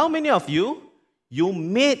 How many of you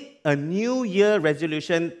made a New Year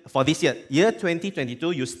resolution for this year? Year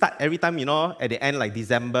 2022, you start every time, you know, at the end, like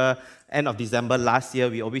December, end of December last year,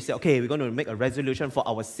 we always say, okay, we're going to make a resolution for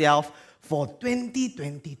ourselves for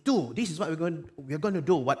 2022. This is what we're going to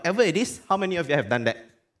do. Whatever it is, how many of you have done that?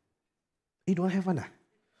 You don't have one?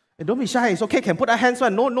 Don't be shy. It's okay. Can put our hands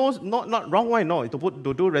on. No, not wrong one. No,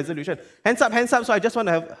 to do resolution. Hands up. So I just want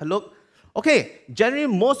to have a look. Okay, generally,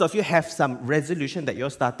 most of you have some resolution that you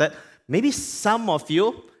started. Maybe some of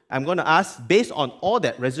you, I'm going to ask, based on all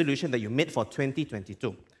that resolution that you made for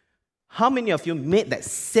 2022, how many of you made that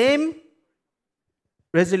same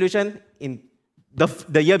resolution in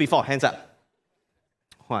the year before? Hands up.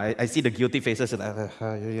 Oh, I see the guilty faces.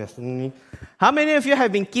 Yes. How many of you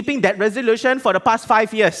have been keeping that resolution for the past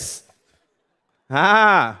 5 years?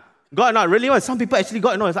 God, not really. Some people actually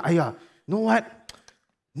got, it's like, you know what?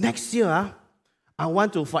 Next year, I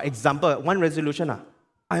want to, for example, one resolution,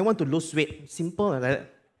 I want to lose weight. Simple,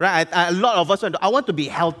 right? A lot of us I want to be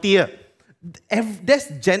healthier. That's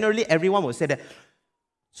generally everyone will say that.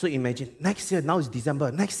 So imagine, next year, now it's December,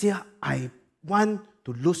 next year, I want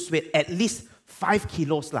to lose weight at least 5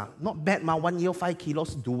 kilos. Not bad, 1 year, 5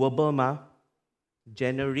 kilos, doable.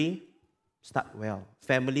 January, start well.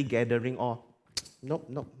 Family gathering,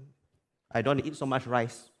 nope. I don't eat so much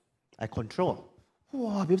rice. I control.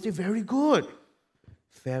 Wow, people say, very good.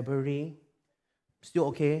 February, still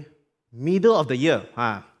okay. Middle of the year,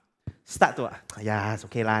 start to, it's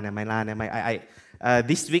okay never mind.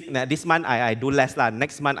 This month, I do less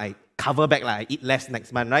Next month, I cover back I eat less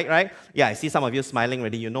next month, right? Yeah, I see some of you smiling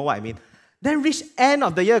already. You know what I mean. Then reach end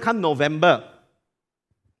of the year, come November.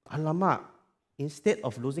 Alamak, instead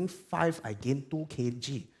of losing 5, I gain 2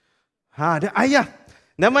 kg.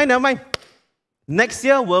 Never mind. Next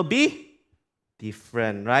year will be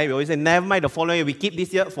different, right? We always say, never mind, the following year, we keep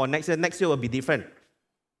this year for next year will be different.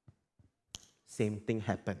 Same thing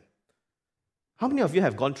happened. How many of you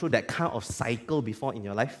have gone through that kind of cycle before in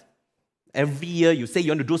your life? Every year you say you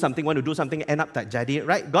want to do something, end up tak jadi,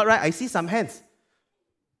 right? God, right? I see some hands.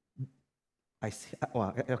 I see,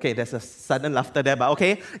 okay, there's a sudden laughter there, but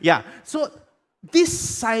okay. Yeah, so this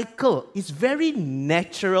cycle is very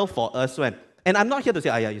natural for us when And I'm not here to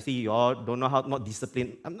say, you see, you all don't know how, not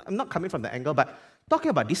disciplined. I'm not coming from the angle, but talking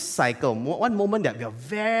about this cycle, one moment that we are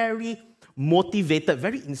very motivated,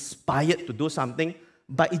 very inspired to do something,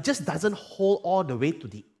 but it just doesn't hold all the way to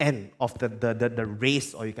the end of the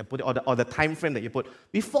race, or you can put it, or the time frame that you put.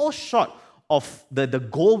 We fall short of the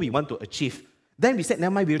goal we want to achieve. Then we said,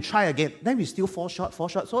 never mind, we'll try again. Then we still fall short.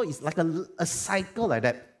 So it's like a cycle like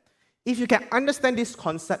that. If you can understand this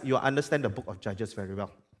concept, you'll understand the book of Judges very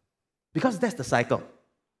well. Because that's the cycle.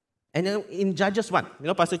 And in Judges 1,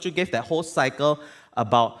 Pastor Chu gave that whole cycle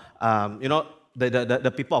about,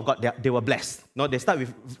 the people of God, they were blessed. They start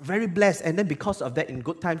with very blessed, and then because of that, in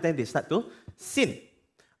good times, then they start to sin.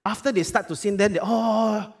 After they start to sin, then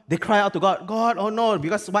they cry out to God. God, oh no,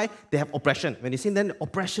 because why? They have oppression. When they sin, then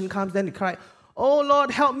oppression comes, then they cry, oh Lord,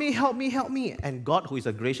 help me, help me, help me. And God, who is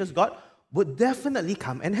a gracious God, would definitely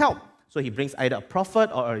come and help. So he brings either a prophet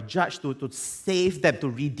or a judge to save them, to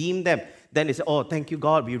redeem them. Then they say, oh, thank you,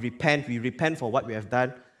 God, we repent for what we have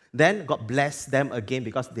done. Then God bless them again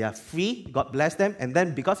because they are free. God bless them. And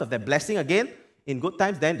then because of that blessing again, in good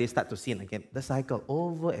times, then they start to sin again. The cycle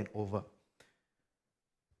over and over.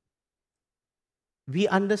 We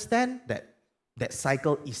understand that that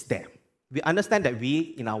cycle is there. We understand that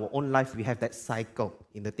we, in our own life, we have that cycle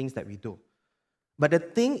in the things that we do. But the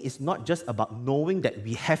thing is not just about knowing that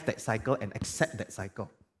we have that cycle and accept that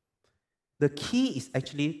cycle. The key is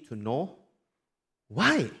actually to know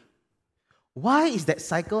why. Why is that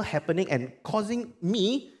cycle happening and causing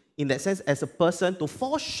me, in that sense, as a person, to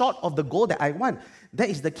fall short of the goal that I want? That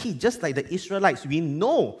is the key. Just like the Israelites, we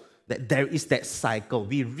know that there is that cycle.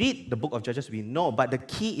 We read the book of Judges, we know, but the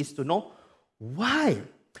key is to know why.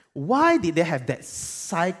 Why did they have that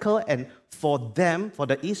cycle? And for them, for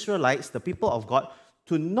the Israelites, the people of God,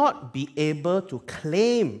 to not be able to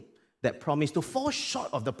claim that promise, to fall short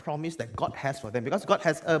of the promise that God has for them. Because God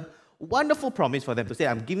has a wonderful promise for them to say,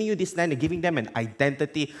 I'm giving you this land and giving them an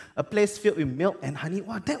identity, a place filled with milk and honey.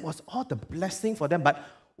 Wow, that was all the blessing for them. But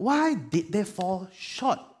why did they fall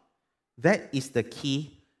short? That is the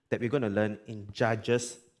key that we're going to learn in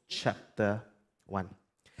Judges chapter 1.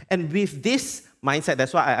 And with this mindset,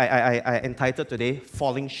 that's why I entitled today,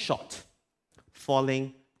 Falling Short.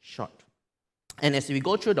 Falling Short. And as we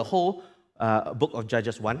go through the whole book of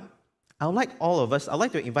Judges 1, I would like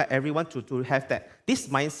to invite everyone to have this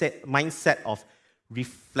mindset of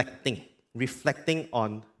reflecting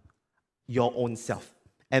on your own self,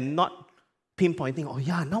 and not pinpointing, oh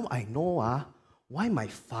yeah, now I know why my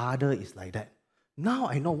father is like that. Now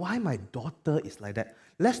I know why my daughter is like that.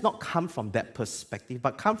 Let's not come from that perspective,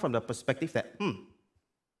 but come from the perspective that,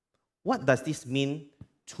 what does this mean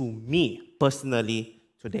to me personally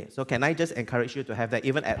today? So can I just encourage you to have that,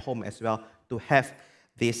 even at home as well, to have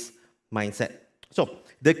this mindset. So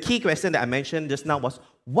the key question that I mentioned just now was,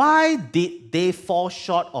 why did they fall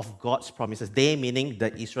short of God's promises? They meaning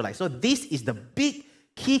the Israelites. So this is the big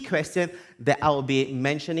key question that I will be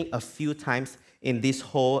mentioning a few times in this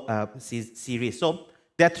whole series. So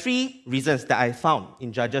there are 3 reasons that I found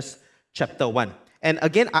in Judges chapter 1. And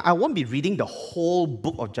again, I won't be reading the whole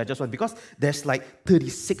book of Judges 1 because there's like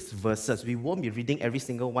 36 verses. We won't be reading every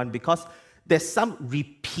single one because there's some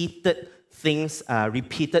repeated things,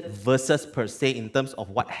 repeated verses per se in terms of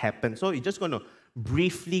what happened. So we're just going to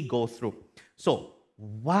briefly go through. So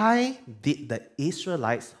why did the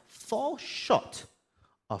Israelites fall short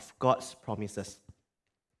of God's promises?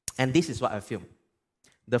 And this is what I feel.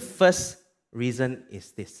 The first reason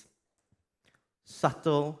is this: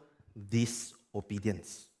 subtle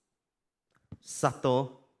disobedience.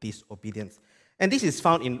 Subtle disobedience. And this is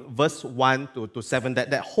found in verse 1 to 7,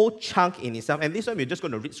 that whole chunk in itself. And this one, we're just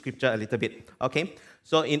going to read scripture a little bit. Okay?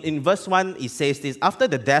 So in verse 1, it says this: after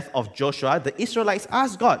the death of Joshua, the Israelites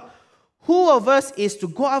asked God, who of us is to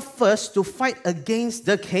go up first to fight against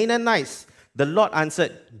the Canaanites? The Lord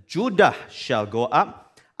answered, Judah shall go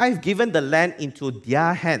up. I've given the land into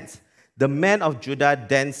their hands. The men of Judah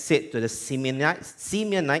then said to the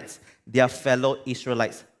Simeonites, their fellow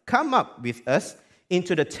Israelites, come up with us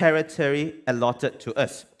into the territory allotted to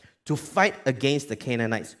us to fight against the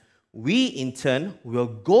Canaanites. We, in turn, will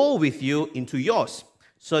go with you into yours.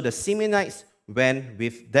 So the Simeonites went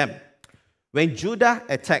with them. When Judah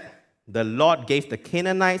attacked, the Lord gave the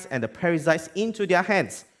Canaanites and the Perizzites into their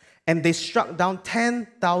hands, and they struck down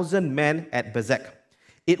 10,000 men at Bezek.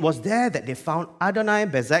 It was there that they found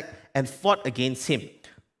Adoni-Bezek and fought against him.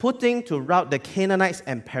 Putting to rout the Canaanites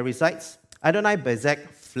and Perizzites, Adoni-Bezek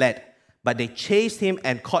fled, but they chased him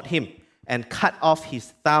and caught him and cut off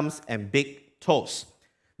his thumbs and big toes.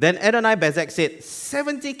 Then Adoni-Bezek said,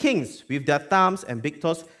 70 kings with their thumbs and big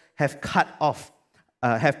toes have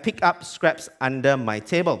picked up scraps under my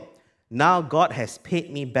table. Now God has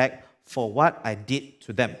paid me back for what I did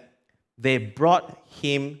to them. They brought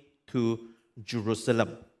him to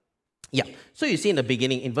Jerusalem. Yeah, so you see in the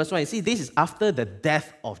beginning, in verse 1, you see this is after the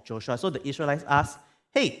death of Joshua. So the Israelites ask,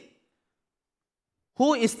 hey,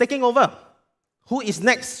 who is taking over? Who is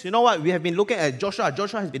next? You know what? We have been looking at Joshua.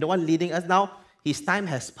 Joshua has been the one leading us now. His time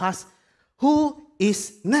has passed. Who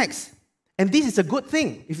is next? And this is a good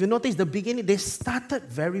thing. If you notice the beginning, they started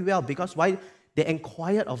very well because why? They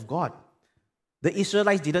inquired of God. The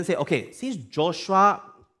Israelites didn't say, okay, since Joshua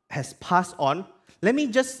has passed on, let me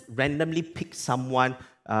just randomly pick someone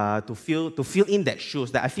to fill in that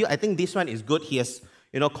shoes. That I think this one is good. He has,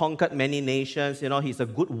 conquered many nations. He's a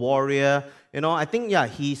good warrior. I think,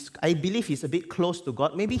 I believe he's a bit close to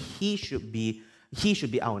God. Maybe he should be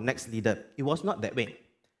our next leader. It was not that way.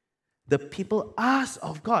 The people asked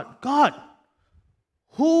of God, God,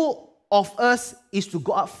 who of us is to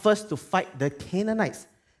go up first to fight the Canaanites?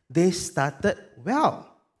 They started well.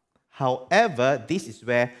 However, this is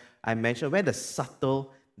where I mentioned where the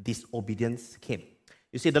subtle disobedience came.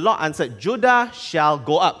 You see, the Lord answered, Judah shall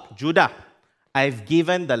go up. Judah, I've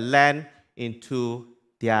given the land into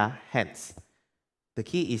their hands. The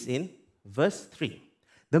key is in verse 3.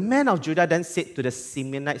 The men of Judah then said to the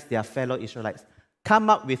Simeonites, their fellow Israelites, come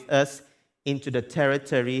up with us into the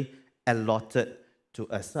territory allotted to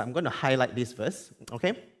us. So I'm going to highlight this verse,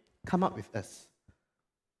 okay? Come up with us.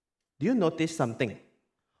 Do you notice something?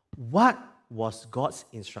 What was God's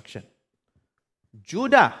instruction?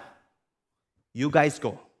 Judah, you guys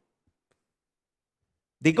go.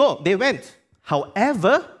 They went.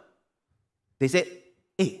 However, they said,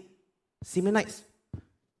 hey, Simeonites,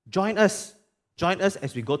 join us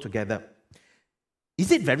as we go together.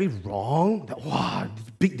 Is it very wrong that, wow,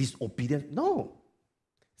 big disobedience? No.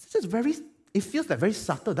 It's just it feels like very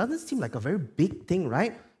subtle. It doesn't seem like a very big thing,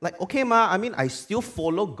 right? Like, okay, I still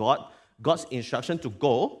follow God's instruction to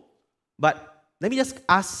go, but let me just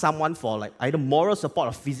ask someone for like either moral support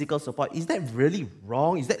or physical support. Is that really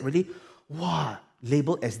wrong? Is that really,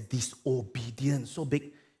 labeled as disobedience, so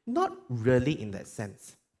big? Not really in that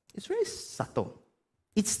sense. It's very subtle.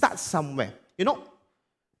 It starts somewhere.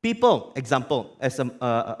 People, example, as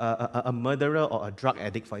a murderer or a drug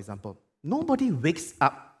addict, for example, nobody wakes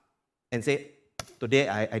up and say, today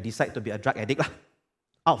I decide to be a drug addict,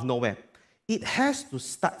 out of nowhere. It has to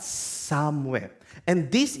start somewhere.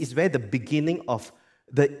 And this is where the beginning of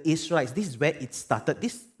the Israelites, this is where it started.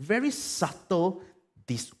 This very subtle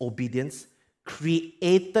disobedience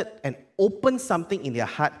created and opened something in their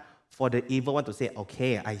heart for the evil one to say,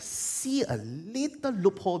 okay, I see a little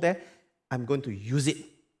loophole there, I'm going to use it.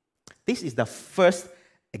 This is the first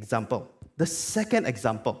example. The second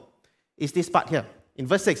example is this part here. In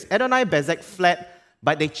verse 6, Adonai-Bezek fled,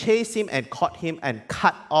 but they chased him and caught him and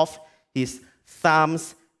cut off his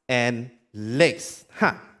thumbs and legs.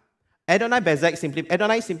 Adonai-Bezek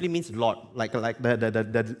simply means Lord, like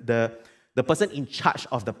the person in charge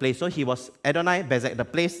of the place. So he was Adonai-Bezek. The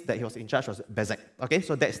place that he was in charge was Bezek. Okay,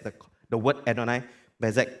 so that's the word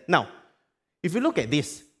Adonai-Bezek. Now, if you look at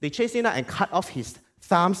this, they chased him out and cut off his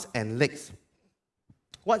thumbs and legs.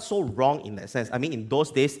 What's so wrong in that sense? In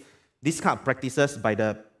those days, these kind of practices by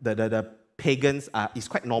the pagans is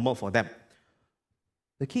quite normal for them.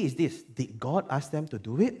 The key is this. Did God ask them to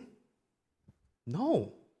do it?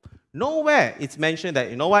 No. Nowhere it's mentioned that,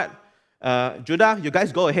 you know what, Judah, you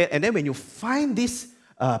guys go ahead, and then when you find this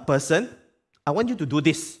person, I want you to do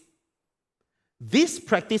this. This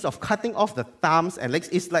practice of cutting off the thumbs and legs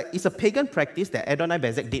it's a pagan practice that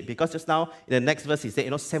Adonai-Bezek did, because just now in the next verse he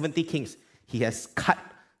said, 70 kings, he has cut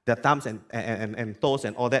the thumbs and toes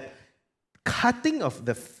and all that. Cutting of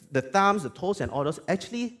the thumbs, the toes and all those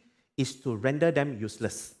actually is to render them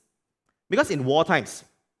useless. Because in war times,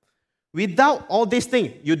 without all these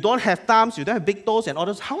things, you don't have thumbs, you don't have big toes and all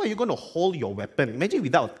those, how are you going to hold your weapon? Imagine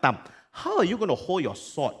without a thumb. How are you going to hold your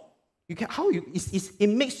sword? It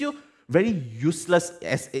makes you very useless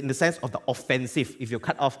as in the sense of the offensive if you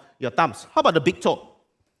cut off your thumbs. How about the big toe?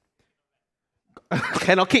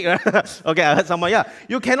 Cannot kick, right? Okay, I heard someone,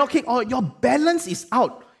 you cannot kick, or your balance is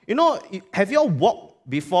out. Have you all walked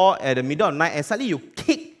before at the middle of the night and suddenly you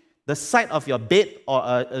kick the side of your bed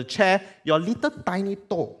or a chair, your little tiny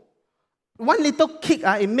toe? One little kick,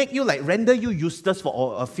 it make you render you useless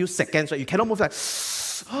for a few seconds, right? You cannot move,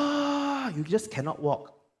 you just cannot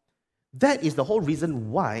walk. That is the whole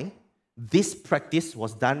reason why this practice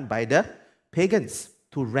was done by the pagans,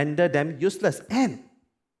 to render them useless. And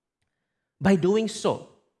by doing so,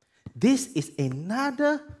 this is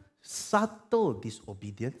another subtle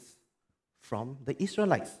disobedience from the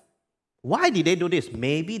Israelites. Why did they do this?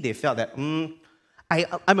 Maybe they felt that,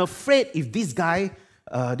 I'm afraid if this guy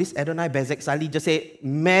this Adonai Bezek suddenly just say,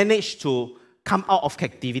 managed to come out of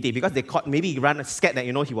captivity because they caught, maybe he ran scared that,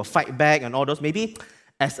 he will fight back and all those. Maybe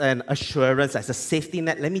as an assurance, as a safety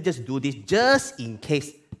net, let me just do this just in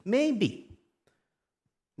case. Maybe.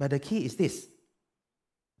 But the key is this.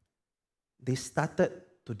 They started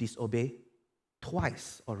to disobey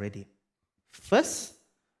twice already. First,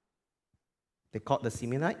 they caught the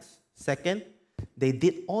Simeonites. Second, they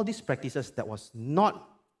did all these practices that was not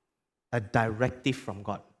a directive from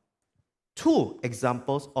God. Two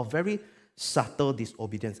examples of very subtle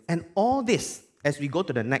disobedience. And all this, as we go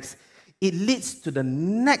to the next, it leads to the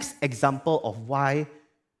next example of why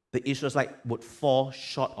the Israelites would fall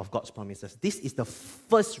short of God's promises. This is the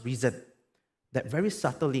first reason that very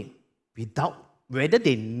subtly, without whether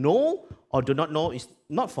they know or do not know, is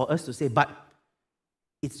not for us to say, but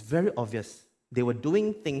it's very obvious. They were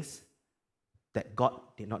doing things that God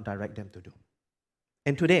did not direct them to do.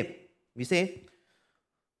 And today, we say,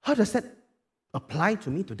 how does that apply to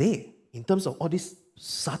me today in terms of all this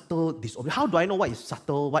subtle disobedience? How do I know what is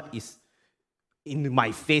subtle, what is in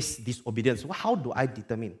my face disobedience? How do I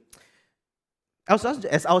determine?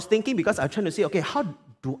 As I was thinking, because I'm trying to say, okay, how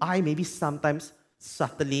do I maybe sometimes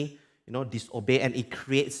subtly, disobey and it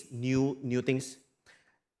creates new things?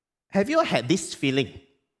 Have you had this feeling,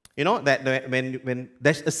 that when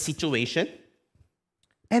there's a situation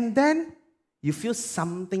and then you feel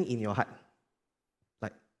something in your heart,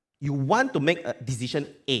 like you want to make a decision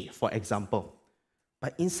A, for example,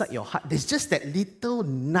 but inside your heart, there's just that little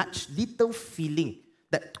nudge, little feeling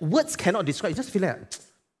that words cannot describe. You just feel like,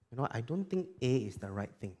 I don't think A is the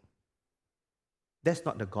right thing. That's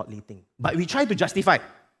not the godly thing. But we try to justify.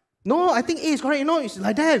 No, I think A is correct. It's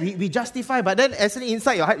like that. We justify. But then actually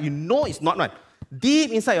inside your heart, it's not right.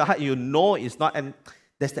 Deep inside your heart, it's not. And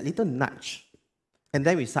there's that little nudge. And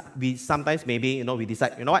then we sometimes maybe, we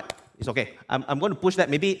decide, what? It's okay. I'm going to push that.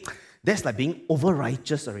 Maybe that's like being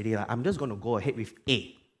over-righteous already. I'm just going to go ahead with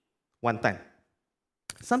A one time.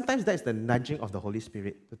 Sometimes that's the nudging of the Holy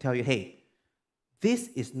Spirit to tell you, hey, this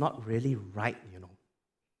is not really right,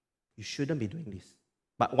 You shouldn't be doing this.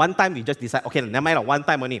 But one time we just decide, okay, never mind, one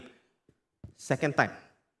time only. Second time,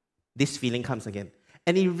 this feeling comes again.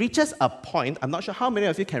 And it reaches a point, I'm not sure how many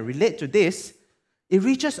of you can relate to this, it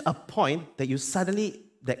reaches a point that you suddenly,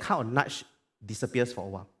 that kind of nudge disappears for a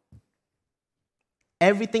while.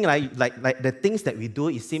 Everything like the things that we do,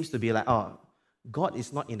 it seems to be like, oh, God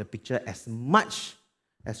is not in the picture as much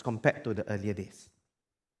as compared to the earlier days.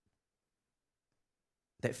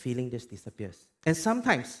 That feeling just disappears. And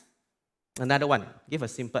sometimes, another one, give a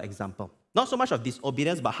simple example. Not so much of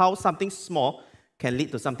disobedience, but how something small can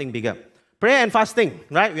lead to something bigger. Prayer and fasting,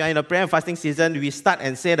 right? We are in a prayer and fasting season. We start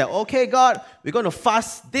and say that, okay, God, we're going to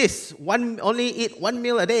fast this. Only eat one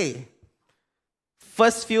meal a day.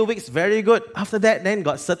 First few weeks, very good. After that, then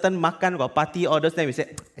got certain makan, got party orders. Then we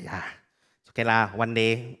say, yeah, it's okay lah, one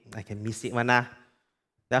day, I can miss it one lah.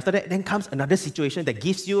 Then after that, then comes another situation that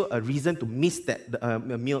gives you a reason to miss that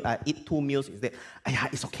meal, eat 2 meals instead.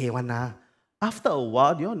 It's okay one lah. After a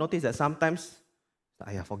while, do you all notice that sometimes,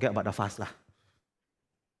 forget about the fast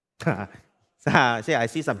lah. I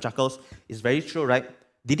see some chuckles. It's very true, right?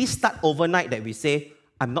 Did it start overnight that we say,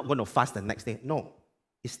 I'm not going to fast the next day? No.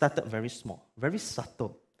 It started very small, very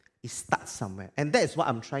subtle. It starts somewhere. And that is what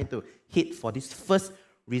I'm trying to hit for this first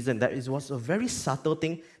reason. That it was a very subtle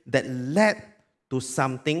thing that led to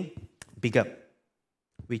something bigger,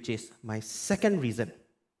 which is my second reason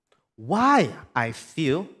why I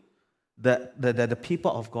feel that the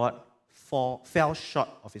people of God fell short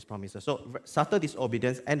of His promises. So subtle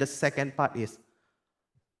disobedience, and the second part is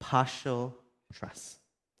partial trust.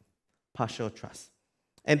 Partial trust.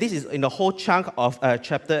 And this is in the whole chunk of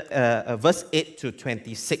chapter verse 8 to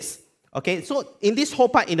 26. Okay, so in this whole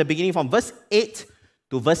part in the beginning, from verse 8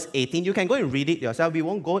 to verse 18, you can go and read it yourself. We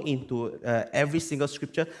won't go into every single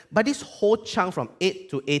scripture, but this whole chunk from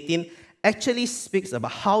 8 to 18 actually speaks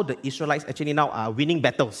about how the Israelites actually now are winning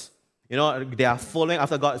battles. They are following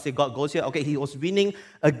after God. Say God goes here. Okay, He was winning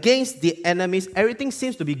against the enemies. Everything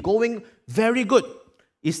seems to be going very good.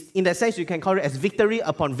 In that sense, you can call it as victory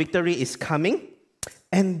upon victory is coming.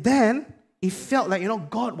 And then it felt like,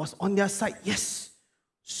 God was on their side. Yes,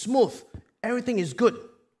 smooth. Everything is good.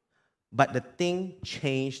 But the thing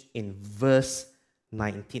changed in verse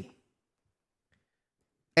 19.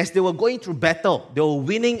 As they were going through battle, they were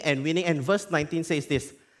winning and winning. And verse 19 says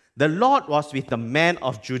this, the Lord was with the men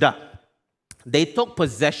of Judah. They took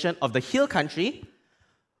possession of the hill country,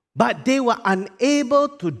 but they were unable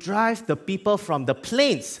to drive the people from the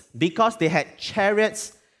plains because they had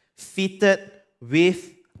chariots fitted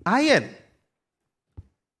with iron.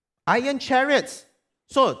 Iron chariots.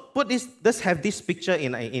 So let's have this picture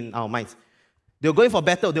in our minds. They were going for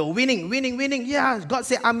battle. They were winning. Yeah, God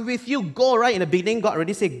said, I'm with you. Go, right? In the beginning, God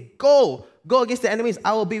already said, go against the enemies.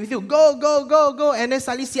 I will be with you. Go. And then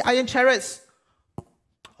suddenly see iron chariots.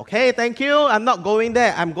 Okay, thank you. I'm not going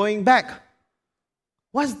there. I'm going back.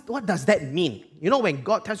 What does that mean? You know, when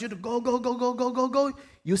God tells you to go,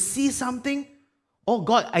 you see something. Oh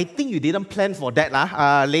God, I think you didn't plan for that.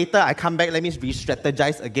 Later I come back, let me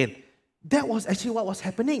re-strategize again. That was actually what was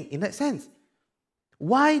happening in that sense.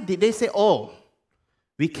 Why did they say, oh,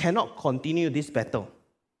 we cannot continue this battle?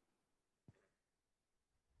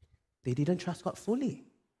 They didn't trust God fully.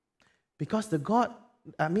 Because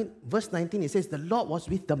verse 19, it says, the Lord was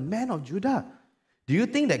with the men of Judah. Do you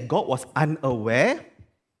think that God was unaware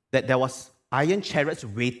that there was iron chariots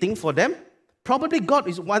waiting for them? Probably God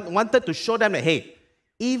wanted to show them that, hey,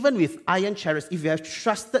 even with iron chariots, if you have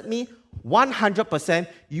trusted me 100%,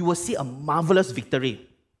 you will see a marvelous victory.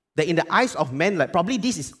 That in the eyes of men, like probably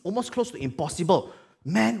this is almost close to impossible.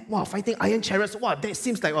 Man, wow, fighting iron chariots, wow, that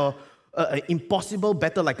seems like an impossible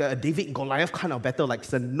battle, like a David and Goliath kind of battle, like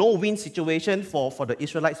it's a no-win situation for the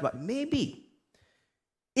Israelites. But maybe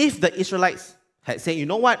if the Israelites had said, you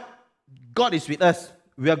know what, God is with us,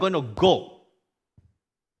 we are going to go,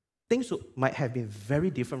 things might have been very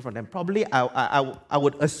different from them. Probably I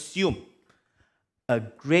would assume a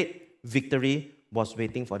great victory was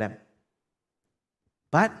waiting for them.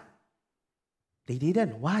 But they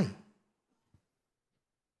didn't. Why?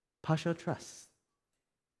 Partial trust.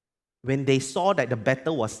 When they saw that the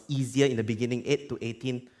battle was easier in the beginning, 8 to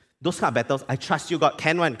 18, those kind of battles, I trust you, God,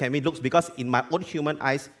 can we? Looks, because in my own human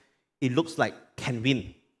eyes, it looks like can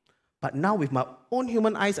win. But now with my own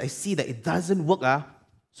human eyes, I see that it doesn't work.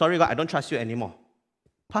 Sorry, God, I don't trust you anymore.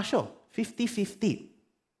 Partial, 50-50.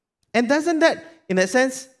 And doesn't that, in a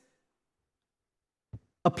sense,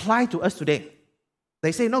 apply to us today?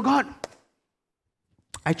 They say, no, God,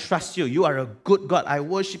 I trust you. You are a good God. I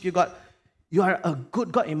worship you, God. You are a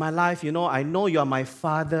good God in my life. You know, I know you are my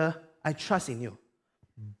Father. I trust in you.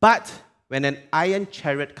 But when an iron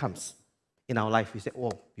chariot comes in our life, we say,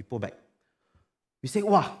 oh, we pull back. We say,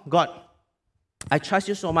 wow, God, I trust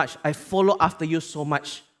you so much. I follow after you so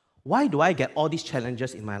much. Why do I get all these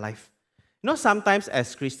challenges in my life? You know, sometimes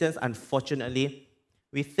as Christians, unfortunately,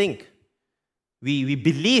 we think, we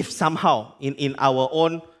believe somehow in our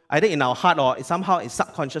own, either in our heart or somehow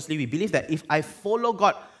subconsciously, we believe that if I follow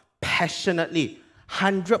God passionately,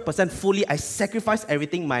 100% fully, I sacrifice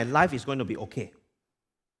everything, my life is going to be okay.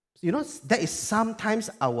 You know, that is sometimes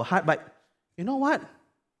our heart, but you know what?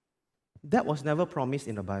 That was never promised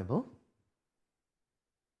in the Bible.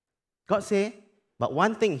 God said, but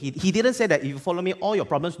one thing, He didn't say that if you follow me, all your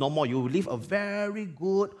problems no more. You will live a very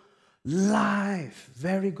good life.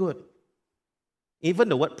 Very good. Even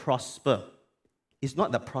the word prosper is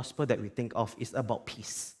not the prosper that we think of. It's about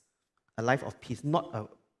peace. A life of peace, not a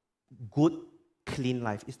good, clean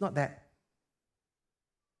life. It's not that.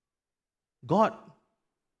 God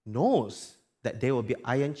knows that there will be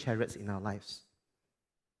iron chariots in our lives.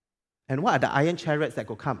 And what are the iron chariots that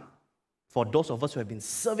could come? For those of us who have been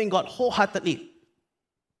serving God wholeheartedly.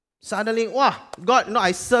 Suddenly, wow, God, no,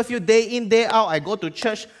 I serve you day in, day out. I go to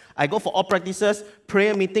church. I go for all practices,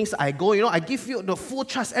 prayer meetings. I go, I give you the full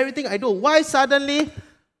trust, everything I do. Why suddenly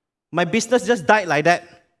my business just died like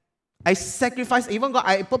that? I sacrifice, even God,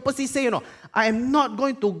 I purposely say, I am not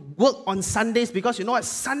going to work on Sundays because you know what?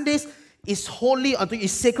 Sundays is holy unto you,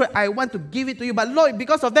 it's sacred. I want to give it to you. But Lord,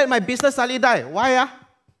 because of that, my business suddenly died. Why?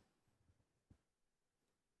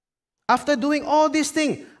 After doing all these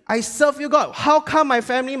things, I serve you, God. How come my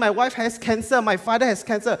family, my wife has cancer, my father has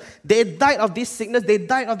cancer? They died of this sickness. They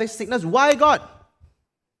died of this sickness. Why, God?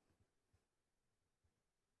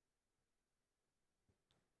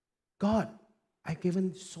 God, I've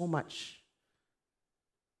given so much.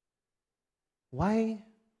 Why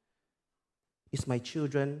is my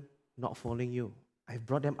children not following you? I've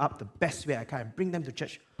brought them up the best way I can. I bring them to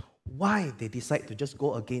church. Why they decide to just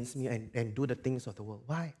go against me and do the things of the world?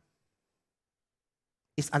 Why?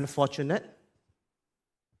 It's unfortunate.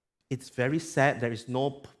 It's very sad. There is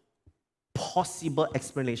no possible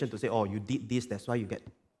explanation to say, oh, you did this, that's why you get.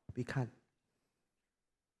 We can't.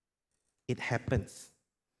 It happens.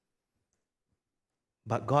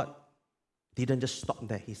 But God didn't just stop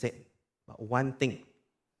there. He said, but one thing,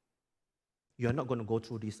 you're not going to go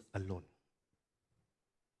through this alone.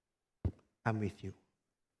 I'm with you.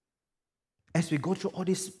 As we go through all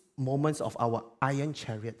these moments of our iron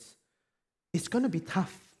chariots, it's going to be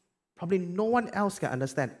tough. Probably no one else can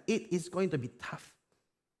understand. It is going to be tough.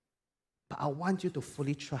 But I want you to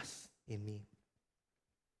fully trust in me.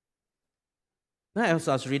 Now, as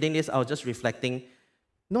I was reading this, I was just reflecting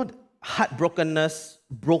Not heartbrokenness,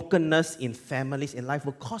 brokenness in families, in life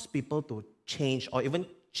will cause people to change or even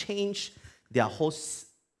change their whole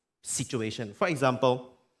situation. For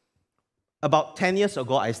example, about 10 years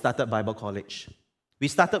ago, I started Bible college. We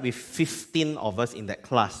started with 15 of us in that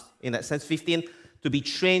class. In that sense, 15 to be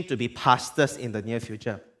trained to be pastors in the near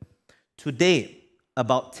future. Today,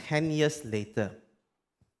 about 10 years later,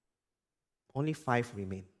 only 5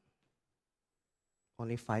 remain.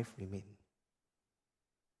 Only 5 remain.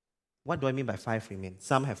 What do I mean by 5 remain?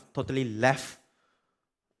 Some have totally left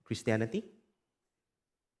Christianity.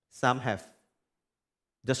 Some have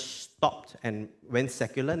just stopped and went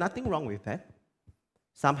secular. Nothing wrong with that.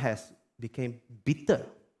 Some has became bitter.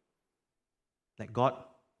 Like, God,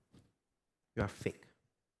 you are fake.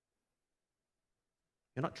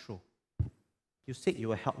 You're not true. You said you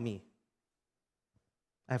will help me.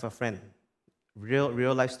 I have a friend,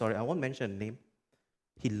 real life story. I won't mention the name.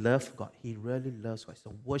 He loves God. He really loves God. He's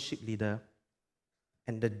a worship leader.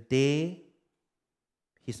 And the day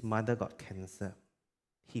his mother got cancer,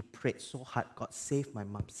 he prayed so hard, God, save my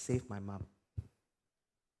mom, save my mom.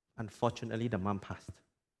 Unfortunately, the mom passed.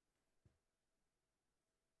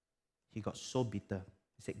 He got so bitter.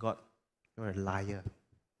 He said, God, you're a liar.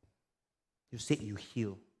 You said you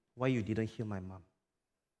heal. Why you didn't heal my mom?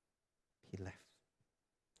 He left.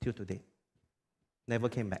 Till today. Never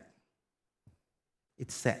came back.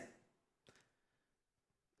 It's sad.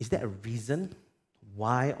 Is there a reason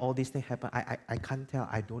why all these things happen? I can't tell.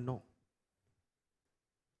 I don't know.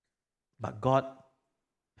 But God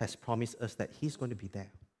has promised us that He's going to be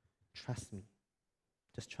there. Trust me.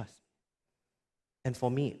 Just trust me. And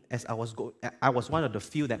for me, as I was one of the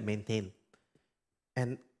few that maintained.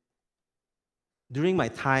 And during my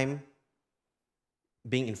time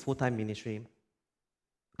being in full-time ministry,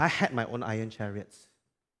 I had my own iron chariots.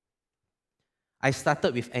 I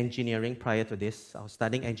started with engineering prior to this. I was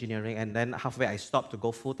studying engineering, and then halfway I stopped to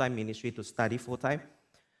go full-time ministry to study full-time.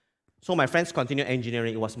 So my friends continued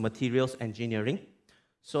engineering. It was materials engineering.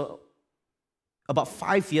 So about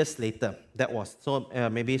 5 years later, that was,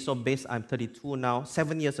 I'm 32 now,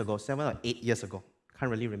 7 years ago, 7 or 8 years ago, can't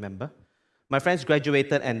really remember. My friends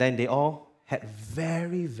graduated, and then they all had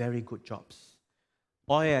very, very good jobs.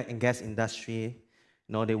 Oil and gas industry,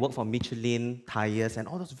 they work for Michelin tires and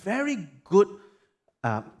all those very good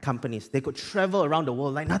companies. They could travel around the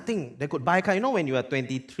world like nothing. They could buy a car. When you are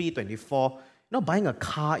 23, 24, buying a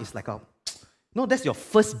car is like that's your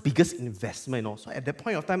first biggest investment. So at that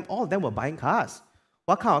point of time, all of them were buying cars.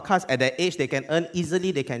 What kind of cars? At that age, they can earn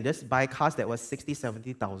easily. They can just buy cars that were 60,000,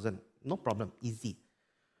 70,000. No problem, easy.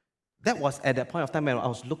 That was at that point of time when I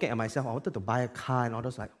was looking at myself. I wanted to buy a car and all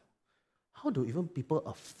those like, how do even people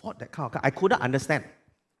afford that kind of car? I couldn't understand.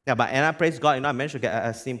 Yeah, but and I praise God, I managed to get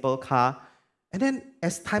a simple car. And then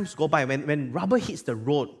as times go by, when rubber hits the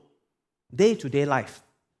road, day-to-day life,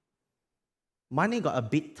 money got a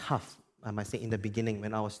bit tough, I must say, in the beginning,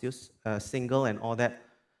 when I was still single and all that.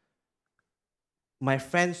 My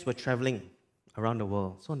friends were traveling around the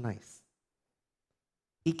world. So nice.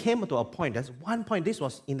 It came to a point, there's one point, this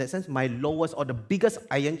was, in that sense, my lowest or the biggest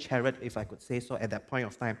iron chariot, if I could say so, at that point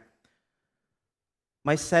of time.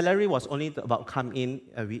 My salary was only about come in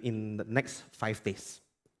the next 5 days.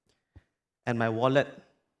 And my wallet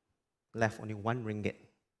left only 1 ringgit.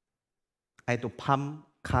 I had to pump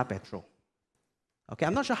car petrol. Okay,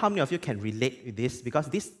 I'm not sure how many of you can relate with this because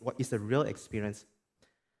this is a real experience.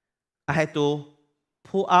 I had to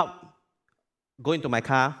pull up, go into my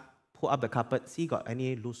car, pull up the carpet, see got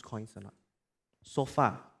any loose coins or not.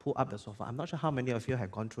 Sofa, pull up the sofa. I'm not sure how many of you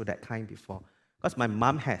have gone through that kind before. Because my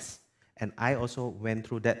mom has. And I also went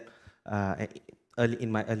through that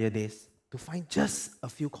in my earlier days to find just a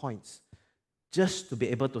few coins, just to be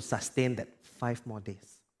able to sustain that 5 more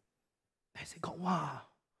days. I said, God, wow,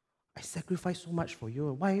 I sacrificed so much for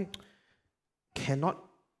you. Why cannot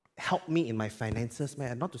help me in my finances,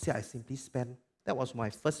 man? Not to say I simply spend. That was my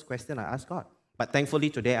first question I asked God. But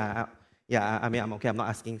thankfully today, I'm okay. I'm not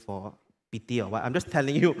asking for pity or what. I'm just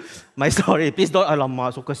telling you my story. Please don't,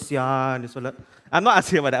 alamak, so kesian. I'm not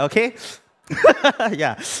asking about that, okay?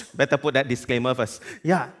 Yeah, better put that disclaimer first.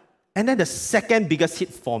 Yeah, and then the second biggest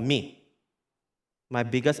hit for me, my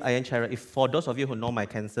biggest iron chariot, if for those of you who know my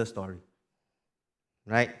cancer story,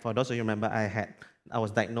 right? For those of you who remember, I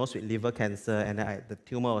was diagnosed with liver cancer, and then the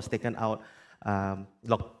tumor was taken out.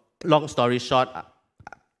 Long story short,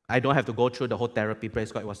 I don't have to go through the whole therapy,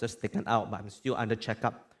 praise God, it was just taken out, but I'm still under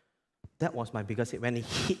checkup. That was my biggest hit. When it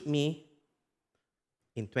hit me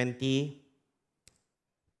in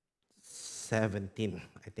 2017,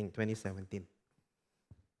 I think 2017,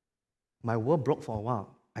 my world broke for a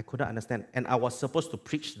while. I couldn't understand. And I was supposed to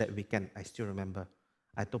preach that weekend, I still remember.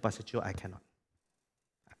 I told Pastor Chiu, I cannot.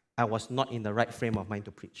 I was not in the right frame of mind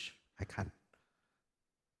to preach. I can't.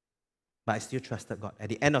 But I still trusted God. At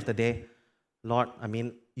the end of the day, Lord,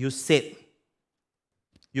 you said,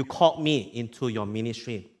 you called me into your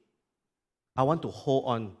ministry. I want to hold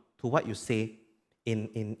on to what you say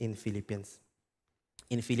in Philippians.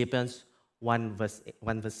 In Philippians 1 verse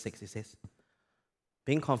 6, it says,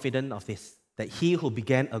 being confident of this, that he who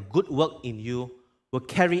began a good work in you will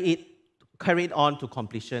carry it on to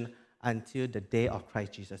completion until the day of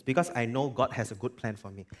Christ Jesus. Because I know God has a good plan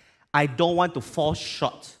for me. I don't want to fall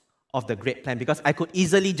short of the great plan, because I could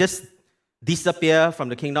easily just disappear from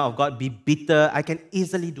the kingdom of God, be bitter. I can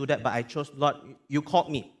easily do that, but I chose, Lord, you called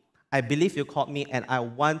me. I believe you called me, and I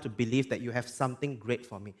want to believe that you have something great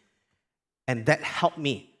for me. And that helped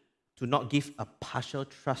me to not give a partial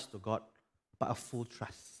trust to God, but a full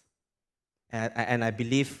trust. And I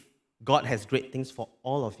believe God has great things for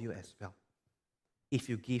all of you as well, if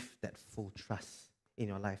you give that full trust in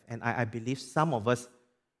your life. And I believe some of us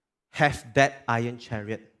have that iron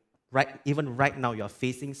chariot. Even right now, you're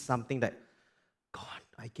facing something that, God,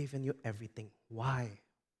 I've given you everything. Why?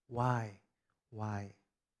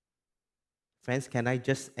 Friends, can I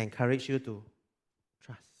just encourage you to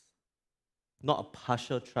trust? Not a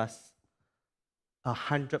partial trust,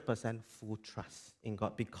 100% full trust in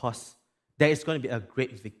God, because there is going to be a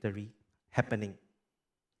great victory happening.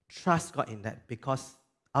 Trust God in that, because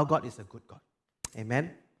our God is a good God.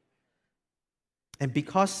 Amen? And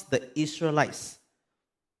because the Israelites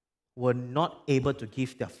were not able to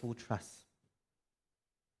give their full trust,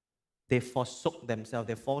 they forsook themselves.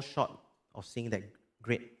 They fall short of seeing that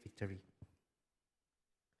great victory.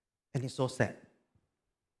 And it's so sad.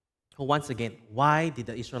 So once again, why did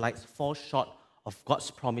the Israelites fall short of God's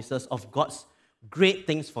promises, of God's great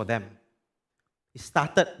things for them? It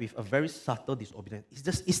started with a very subtle disobedience.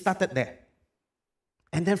 It started there.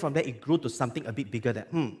 And then from there, it grew to something a bit bigger that,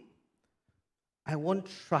 I won't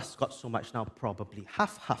trust God so much now, probably.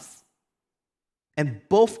 Half. And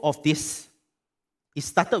both of this, it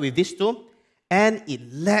started with these two, and it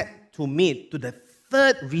led to the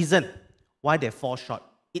third reason why they fall short.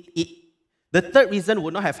 The third reason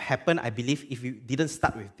would not have happened, I believe, if you didn't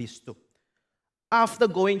start with these two. After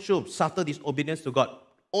going through subtle disobedience to God,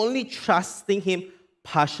 only trusting Him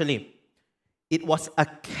partially, it was a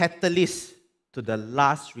catalyst to the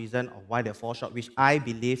last reason of why they fall short, which I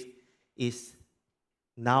believe is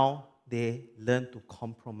now they learn to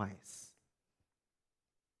compromise.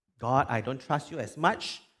 God, I don't trust you as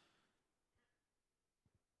much.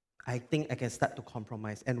 I think I can start to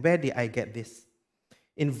compromise. And where did I get this?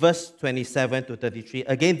 In verse 27 to 33,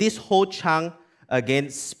 again, this whole chunk again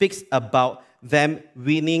speaks about them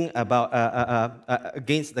winning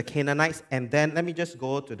against the Canaanites. And then let me just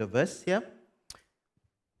go to the verse here.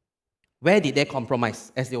 Where did they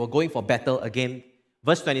compromise as they were going for battle again?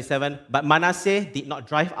 Verse 27, but Manasseh did not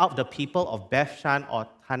drive out the people of Bethshan or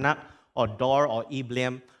Tanakh or Dor or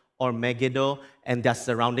Ibleam or Megiddo and their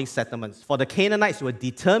surrounding settlements. For the Canaanites were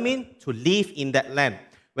determined to live in that land.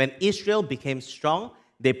 When Israel became strong,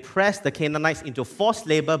 they pressed the Canaanites into forced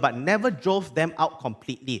labor but never drove them out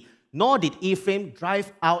completely. Nor did Ephraim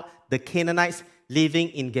drive out the Canaanites living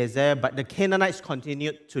in Gezer, but the Canaanites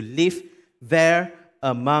continued to live there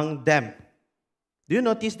among them. Do you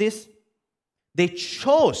notice this? They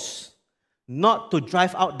chose not to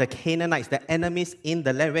drive out the Canaanites, the enemies in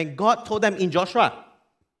the land. When God told them in Joshua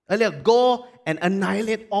earlier, go and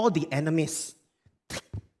annihilate all the enemies.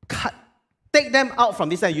 Take them out from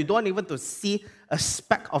this land. You don't even to see a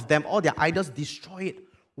speck of them. All their idols, destroy it.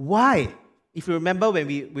 Why? If you remember when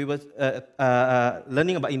we were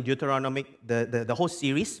learning about in Deuteronomy, the whole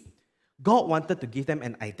series, God wanted to give them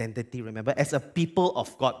an identity, remember, as a people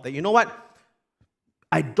of God. That, you know what?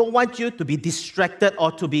 I don't want you to be distracted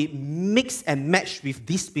or to be mixed and matched with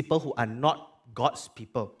these people who are not God's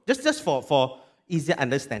people. Just for easier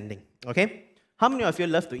understanding, okay? How many of you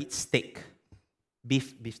love to eat steak?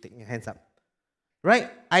 Beef steak, your hands up.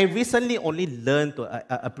 Right? I recently only learned to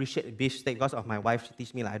appreciate beef steak because of my wife. She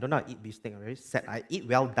teach me, I don't know how to eat beef steak. I'm very sad. I eat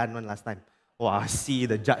well done one last time. Oh, I see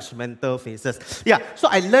the judgmental faces. Yeah, so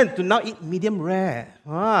I learned to now eat medium rare.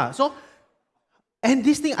 And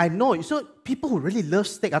this thing I know, so people who really love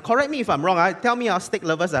steak, correct me if I'm wrong, tell me our steak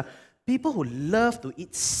lovers, people who love to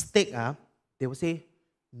eat steak, they will say,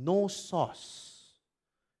 no sauce.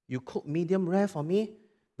 You cook medium rare for me,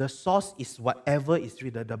 the sauce is whatever is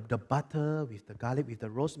the butter with the garlic, with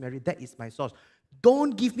the rosemary, that is my sauce.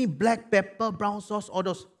 Don't give me black pepper, brown sauce, all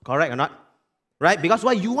those. Correct or not? Right? Because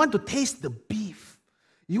why? You want to taste the beef.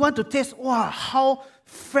 You want to taste, how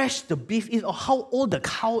fresh the beef is or how old the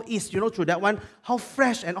cow is, through that one, how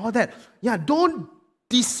fresh and all that. Yeah, don't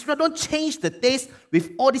don't change the taste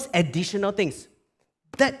with all these additional things.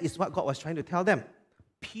 That is what God was trying to tell them.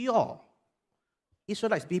 Pure.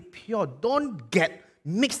 Israelites, be pure. Don't get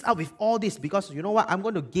mixed up with all this, because you know what? I'm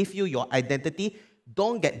going to give you your identity.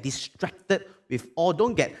 Don't get distracted with all,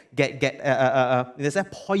 don't get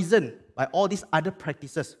poisoned by all these other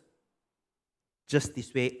practices. Just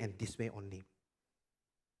this way and this way only.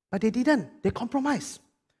 But they didn't. They compromised.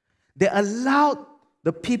 They allowed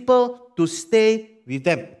the people to stay with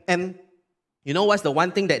them. And you know what's the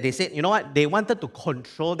one thing that they said? You know what? They wanted to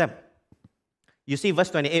control them. You see verse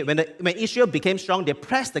 28, when Israel became strong, they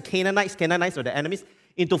pressed the Canaanites or the enemies,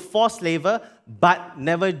 into forced labor, but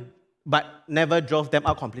never drove them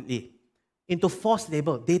out completely. Into forced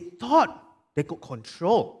labor. They thought they could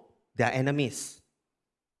control their enemies.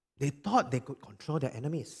 They thought they could control their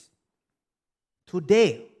enemies.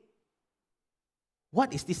 Today,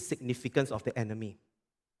 what is the significance of the enemy?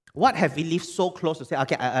 What have we lived so close to say,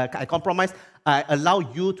 okay, I compromise, I allow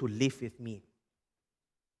you to live with me?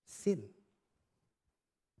 Sin.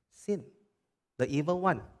 Sin. The evil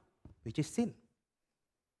one, which is sin.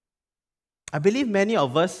 I believe many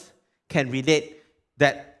of us can relate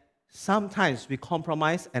that sometimes we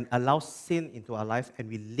compromise and allow sin into our life, and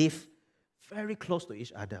we live very close to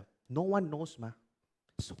each other. No one knows, ma.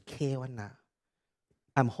 It's okay, one na.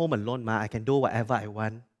 I'm home alone, ma. I can do whatever I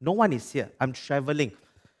want. No one is here. I'm traveling.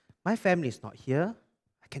 My family is not here.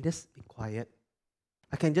 I can just be quiet.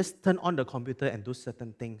 I can just turn on the computer and do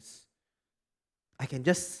certain things. I can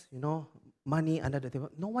just, money under the table.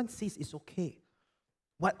 No one sees. It's okay.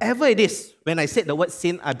 Whatever it is, when I said the word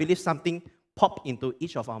sin, I believe something popped into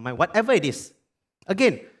each of our mind. Whatever it is.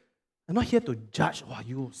 Again, I'm not here to judge,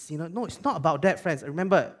 you sinner. No, it's not about that, friends.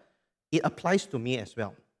 Remember, it applies to me as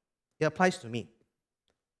well. It applies to me.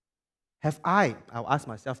 I'll ask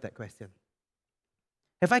myself that question.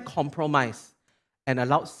 Have I compromised and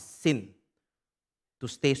allowed sin to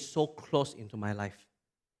stay so close into my life?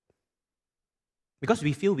 Because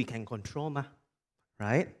we feel we can control,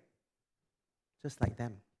 right? Just like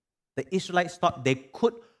them. The Israelites thought they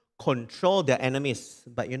could control their enemies.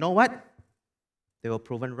 But you know what? They were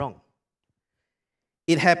proven wrong.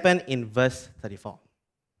 It happened in verse 34.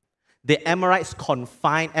 The Amorites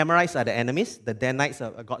are the enemies, the Danites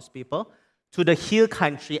are God's people, to the hill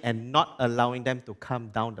country and not allowing them to come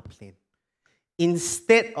down the plain.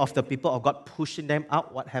 Instead of the people of God pushing them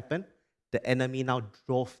out, what happened? The enemy now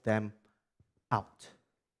drove them out.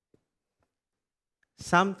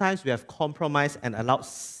 Sometimes we have compromised and allowed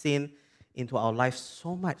sin into our life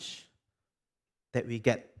so much that we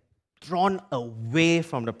get drawn away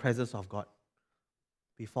from the presence of God.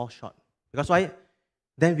 We fall short. Because why?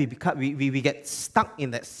 Then we get stuck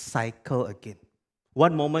in that cycle again.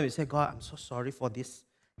 One moment we say, God, I'm so sorry for this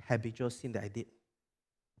habitual sin that I did.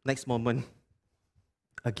 Next moment,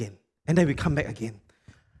 again. And then we come back again.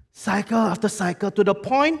 Cycle after cycle, to the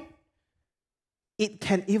point it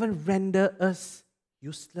can even render us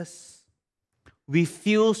useless. We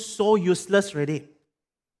feel so useless already.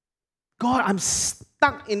 God, I'm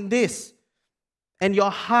stuck in this. And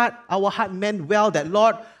our heart meant well that,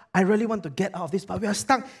 Lord, I really want to get out of this, but we are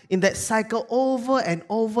stuck in that cycle over and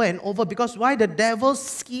over and over. Because why? The devil's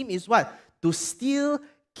scheme is what? To steal,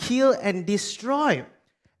 kill, and destroy.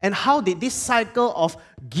 And how did this cycle of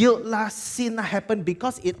guilt, sin happen?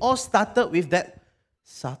 Because it all started with that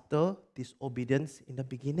subtle disobedience in the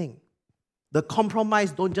beginning. The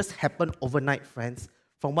compromise don't just happen overnight, friends,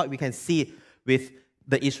 from what we can see with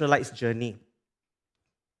the Israelites' journey.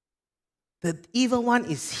 The evil one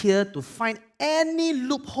is here to find any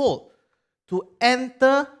loophole to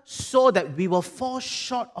enter so that we will fall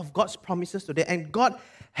short of God's promises today. And God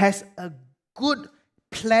has a good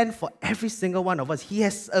plan for every single one of us. He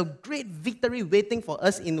has a great victory waiting for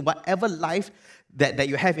us in whatever life that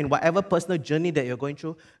you have, in whatever personal journey that you're going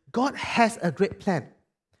through. God has a great plan.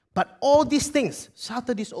 But all these things,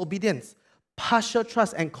 subtle disobedience, partial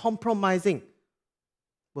trust, and compromising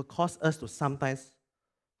will cause us to sometimes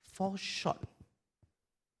fall short.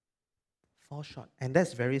 Fall short. And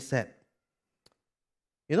that's very sad.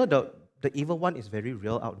 You know, the evil one is very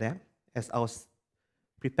real out there. As I was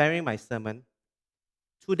preparing my sermon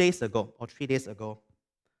 2 days ago or 3 days ago,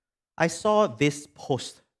 I saw this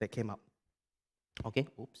post that came up. Okay,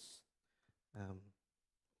 oops.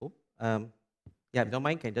 Yeah, if you don't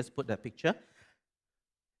mind, can just put the picture.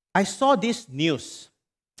 I saw this news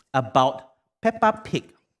about Peppa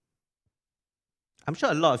Pig. I'm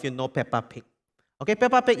sure a lot of you know Peppa Pig. Okay,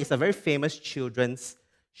 Peppa Pig is a very famous children's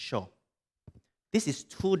show. This is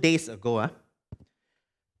 2 days ago.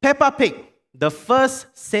 Peppa Pig, the first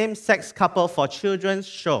same-sex couple for children's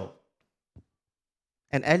show.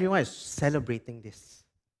 And everyone is celebrating this.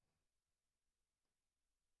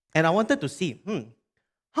 And I wanted to see,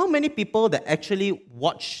 how many people that actually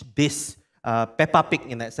watch this Peppa Pig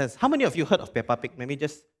in that sense? How many of you heard of Peppa Pig? Maybe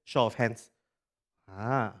just show of hands.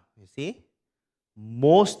 You see?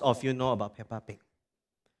 Most of you know about Peppa Pig.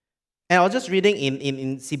 And I was just reading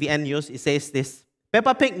in CBN News, it says this,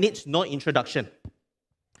 Peppa Pig needs no introduction.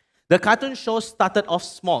 The cartoon show started off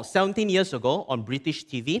small, 17 years ago on British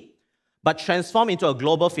TV, but transformed into a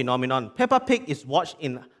global phenomenon. Peppa Pig is watched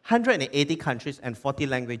in 180 countries and 40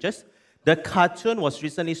 languages. The cartoon was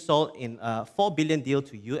recently sold in a $4 billion deal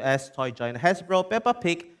to US toy giant Hasbro. Peppa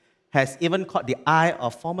Pig has even caught the eye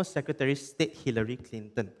of former Secretary of State Hillary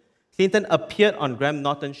Clinton. Clinton appeared on Graham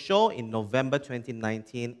Norton's show in November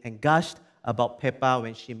 2019 and gushed about Peppa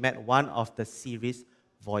when she met one of the series'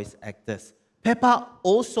 voice actors. Peppa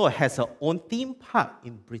also has her own theme park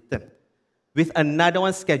in Britain, with another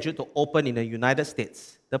one scheduled to open in the United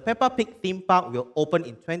States. The Peppa Pig theme park will open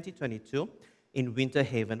in 2022 in Winter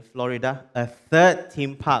Haven, Florida. A third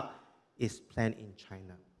theme park is planned in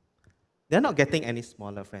China. They're not getting any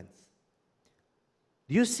smaller, friends.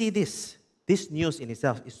 Do you see this? This news in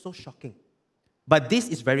itself is so shocking. But this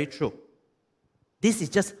is very true. This is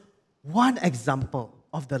just one example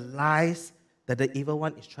of the lies that the evil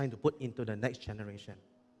one is trying to put into the next generation.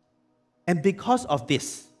 And because of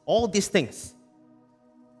this, all these things,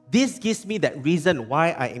 this gives me that reason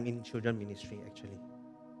why I am in children ministry, actually.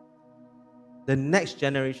 The next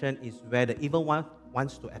generation is where the evil one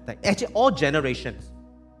wants to attack. Actually, all generations.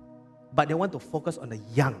 But they want to focus on the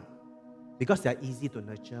young because they are easy to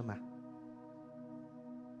nurture.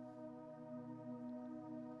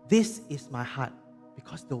 This is my heart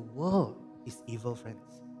because the world is evil, friends.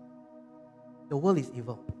 The world is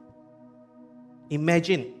evil.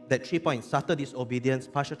 Imagine that 3 points: subtle disobedience,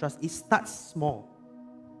 partial trust. It starts small.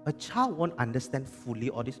 A child won't understand fully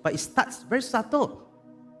all this, but it starts very subtle.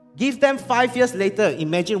 Give them 5 years later,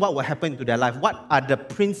 imagine what will happen to their life. What are the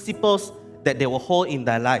principles that they will hold in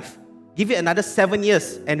their life? Give it another 7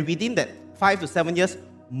 years, and within that 5 to 7 years,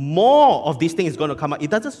 more of these things is going to come out. It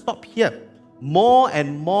doesn't stop here. More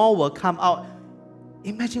and more will come out.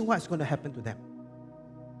 Imagine what's going to happen to them.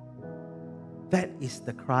 That is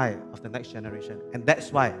the cry of the next generation. And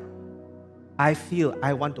that's why I feel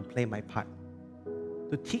I want to play my part.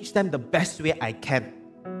 To teach them the best way I can.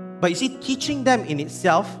 But you see, teaching them in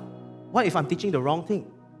itself, what if I'm teaching the wrong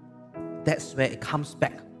thing? That's where it comes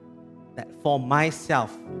back. That for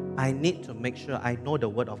myself, I need to make sure I know the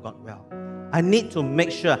Word of God well. I need to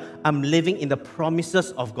make sure I'm living in the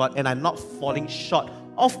promises of God and I'm not falling short.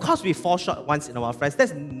 Of course, we fall short once in a while, friends.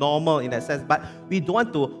 That's normal in that sense. But we don't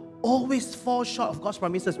want to always fall short of God's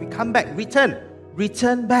promises. We come back,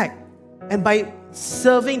 return back. And by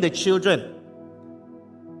serving the children,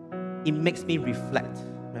 it makes me reflect.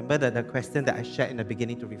 Remember the question that I shared in the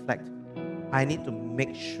beginning to reflect? I need to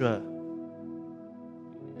make sure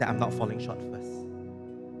that I'm not falling short first.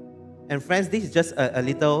 And friends, this is just a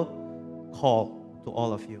little call to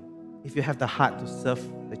all of you. If you have the heart to serve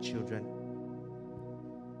the children,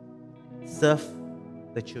 serve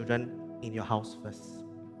the children in your house first.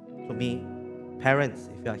 To me, parents,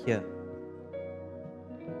 if you are here,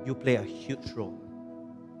 you play a huge role.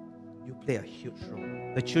 You play a huge role.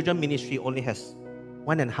 The children ministry only has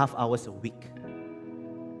 1.5 hours a week.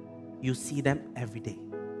 You see them every day.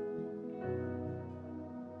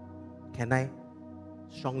 Can I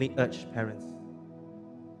strongly urge parents,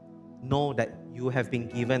 know that you have been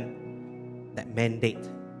given that mandate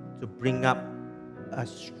to bring up a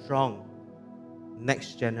strong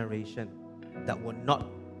next generation that will not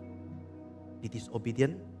be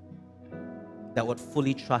disobedient, that would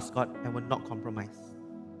fully trust God and will not compromise.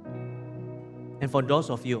 And for those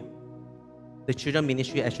of you, the children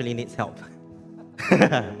ministry actually needs help.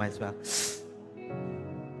 Might as well.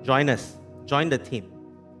 Join us. Join the team.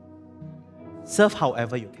 Serve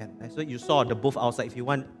however you can. So you saw the booth outside. If you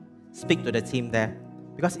want, speak to the team there.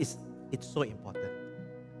 Because it's so important.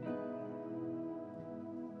 You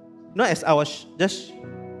know, as I was just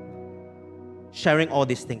sharing all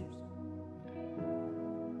these things,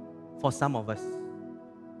 for some of us,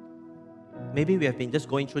 maybe we have been just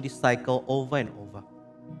going through this cycle over and over.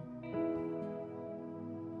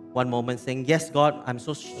 One moment saying, yes, God, I'm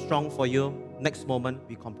so strong for you. Next moment,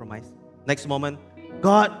 we compromise. Next moment,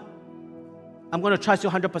 God, I'm going to trust you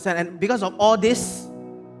 100%. And because of all this,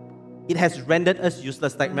 it has rendered us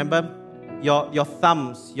useless. Like, remember, your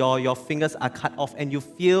thumbs, your fingers are cut off and you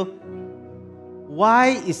feel,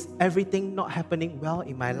 why is everything not happening well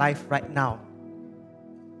in my life right now?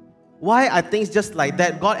 Why are things just like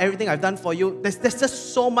that? God, everything I've done for you, there's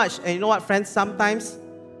just so much. And you know what, friends? Sometimes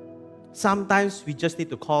we just need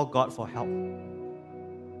to call God for help.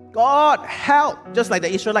 God, help. Just like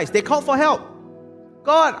the Israelites, they called for help.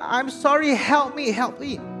 God, I'm sorry, help me, help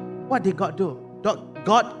me. What did God do?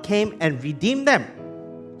 God came and redeemed them.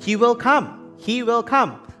 He will come. He will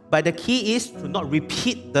come. But the key is to not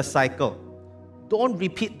repeat the cycle. Don't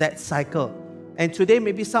repeat that cycle. And today,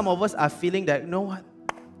 maybe some of us are feeling that, you know what?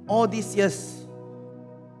 All these years,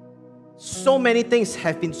 so many things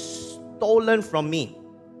have been stolen from me.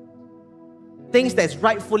 Things that's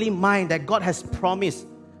rightfully mine, that God has promised.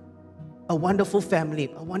 A wonderful family,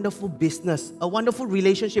 a wonderful business, a wonderful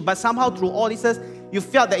relationship. But somehow through all this, you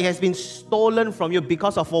felt that it has been stolen from you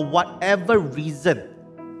because of whatever reason.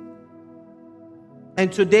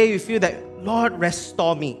 And today you feel that, Lord,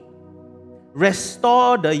 restore me.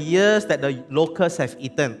 Restore the years that the locusts have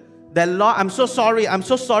eaten. That, Lord, I'm so sorry. I'm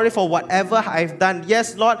so sorry for whatever I've done.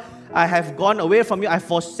 Yes, Lord, I have gone away from you. I've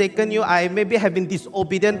forsaken you. I maybe have been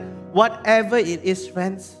disobedient. Whatever it is,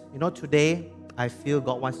 friends, you know, today, I feel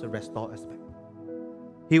God wants to restore us back.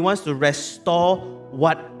 He wants to restore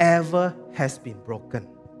whatever has been broken.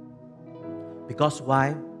 Because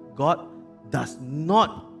why? God does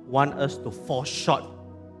not want us to fall short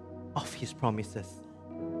of His promises.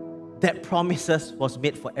 That promises was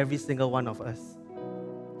made for every single one of us.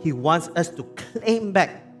 He wants us to claim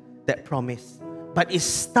back that promise. But it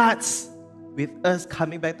starts with us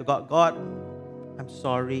coming back to God. God, I'm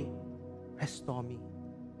sorry. Restore me.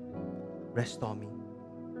 Restore me.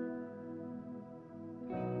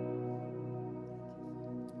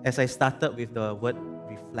 As I started with the word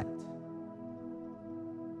reflect,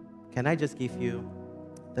 can I just give you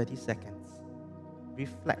 30 seconds?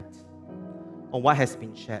 Reflect on what has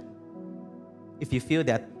been shared. If you feel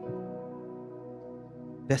that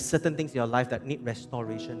there's certain things in your life that need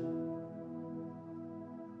restoration,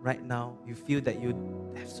 right now, you feel that you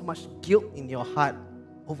have so much guilt in your heart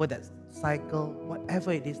over that cycle,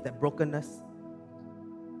 whatever it is, that brokenness,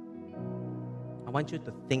 I want you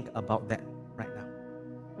to think about that right now.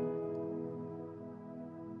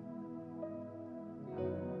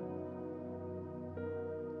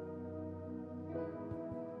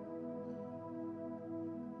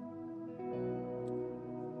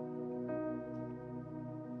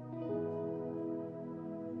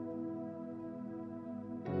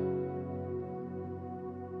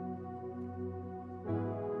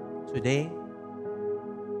 Today,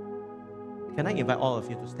 can I invite all of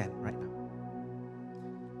you to stand right now?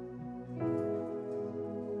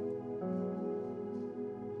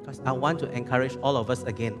 Because I want to encourage all of us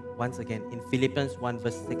again, once again. In Philippians 1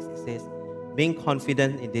 verse 6, it says, being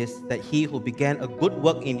confident in this, that He who began a good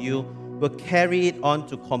work in you will carry it on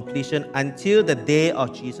to completion until the day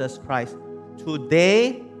of Jesus Christ.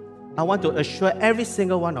 Today, I want to assure every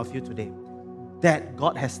single one of you today that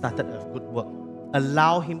God has started a good work.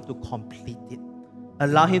 Allow Him to complete it.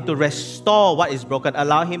 Allow Him to restore what is broken.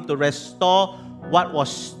 Allow Him to restore what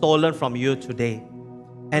was stolen from you today.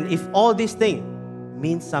 And if all these things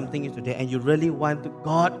mean something to you today and you really want to,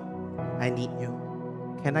 God, I need you.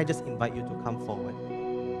 Can I just invite you to come forward?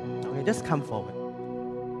 Okay, just come forward.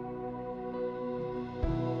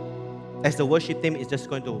 As the worship team is just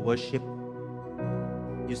going to worship,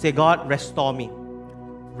 you say, God, restore me.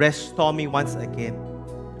 Restore me once again.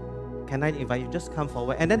 Can I invite you? Just come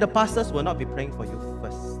forward. And then the pastors will not be praying for you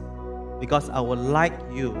first, because I would like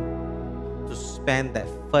you to spend that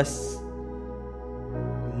first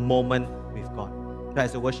moment with God. So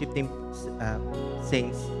as the worship team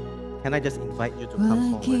sings, can I just invite you to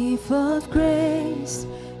come forward? What gift of grace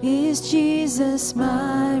is Jesus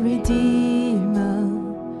my Redeemer?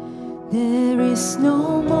 There is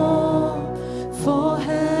no more for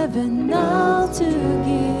heaven now to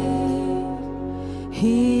give.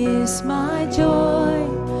 He is my joy,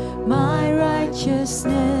 my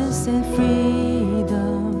righteousness and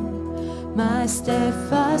freedom, my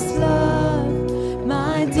steadfast love,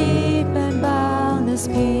 my deep and boundless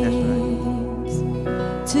peace.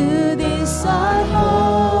 To this I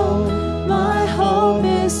hold, my hope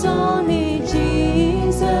is only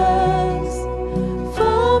Jesus,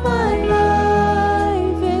 for my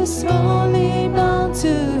life is only bound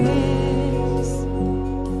to His.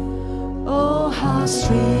 Oh, how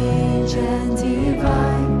strange and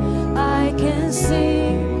divine, I can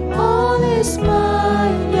sing, all is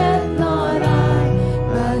mine, yet not I,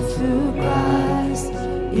 but through Christ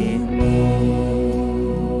in me.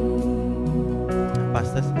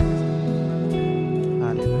 Pastors,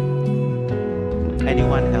 hallelujah.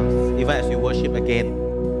 Anyone else, even as we worship again,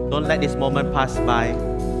 don't let this moment pass by.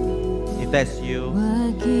 If that's you,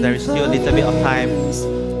 there is still a little bit of time.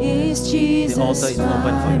 The altar is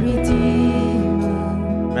open for you.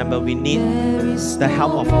 Remember, we need the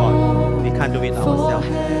help of God. We can't do it ourselves.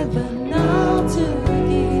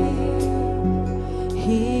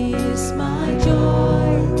 is my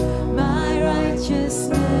joy, my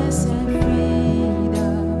righteousness and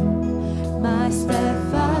freedom, my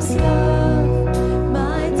steadfast love,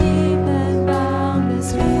 my deep and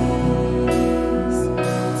boundless peace.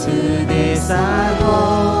 To this I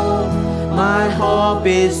hope, my hope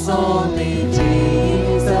is only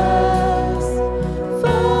Jesus.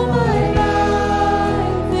 For my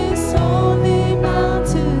life is only bound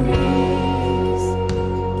to His.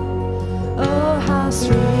 Oh, how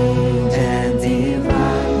strange and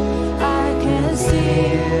divine, I can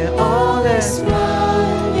see all is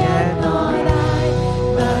one, yet not I,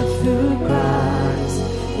 but through Christ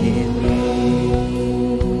in me.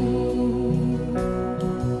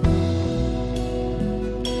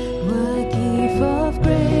 What gift of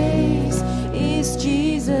grace is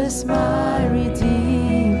Jesus my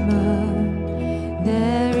Redeemer?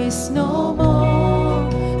 There is no more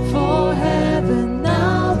for heaven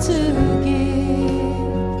now to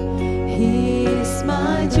give. He is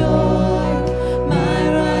my joy, my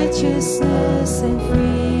righteousness and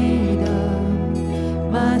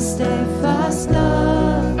freedom, my steadfast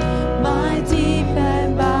love, my deep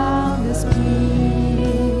and boundless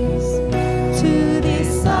peace. To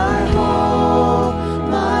this I hope,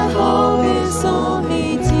 my hope is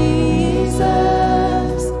only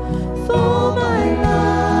Jesus. For my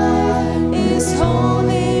life is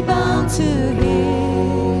wholly bound to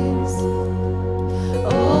His.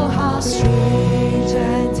 Oh, how strange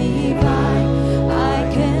and divine,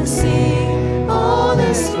 I can sing all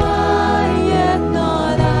is fine, yet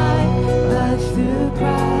not I, but through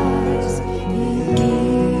Christ in me.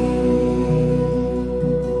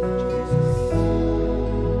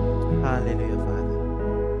 Hallelujah, Father.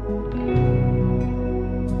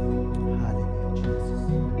 Hallelujah, Jesus.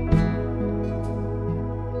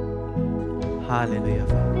 Hallelujah,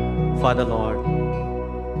 Father. Father, Lord,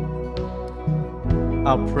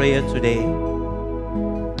 our prayer today,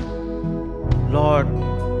 Lord,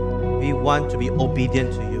 we want to be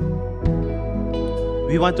obedient to you.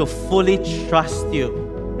 We want to fully trust you.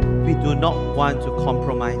 We do not want to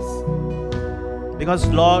compromise. Because,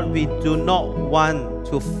 Lord, we do not want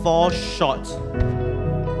to fall short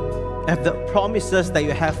of the promises that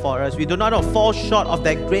you have for us. We do not want to fall short of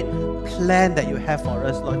that great plan that you have for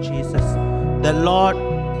us, Lord Jesus. That, Lord,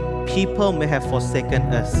 people may have forsaken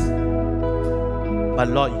us, but,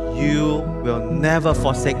 Lord, you will never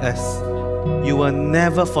forsake us. You will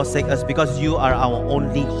never forsake us because you are our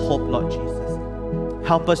only hope, Lord Jesus.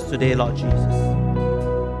 Help us today, Lord Jesus.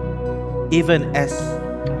 Even as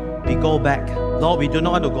we go back, Lord, we do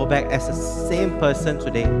not want to go back as the same person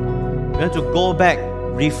today. We want to go back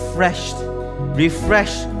refreshed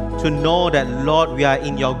to know that, Lord, we are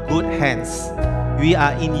in your good hands. We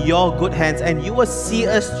are in your good hands, and you will see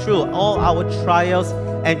us through all our trials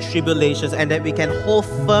and tribulations, and that we can hold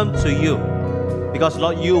firm to you. Because,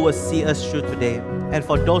 Lord, you will see us through today. And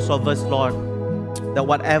for those of us, Lord, that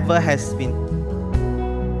whatever has been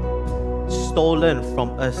stolen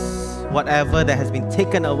from us, whatever that has been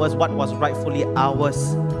taken of us, what was rightfully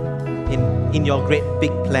ours in your great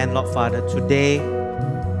big plan, Lord Father, today,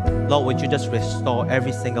 Lord, would you just restore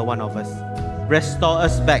every single one of us? Restore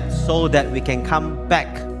us back so that we can come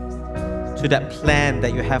back to that plan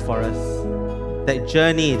that you have for us, that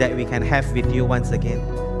journey that we can have with you once again.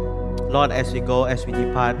 Lord, as we go, as we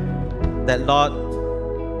depart, that, Lord,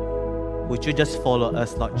 would you just follow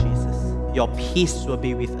us, Lord Jesus? Your peace will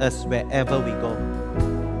be with us wherever we go.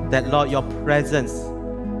 That, Lord, your presence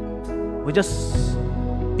will just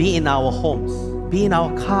be in our homes, be in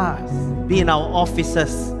our cars, be in our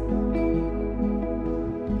offices.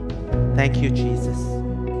 Thank you, Jesus.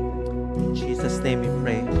 In Jesus' name we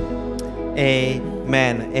pray.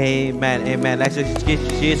 Amen, amen, amen. Let's just give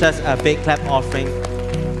Jesus a big clap offering.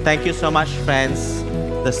 Thank you so much, friends.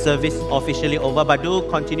 The service officially over, but do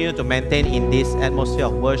continue to maintain in this atmosphere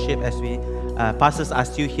of worship as we pastors are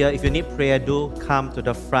still here. If you need prayer, do come to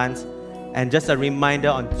the front. And just a reminder,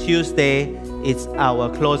 on Tuesday, it's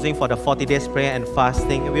our closing for the 40 days prayer and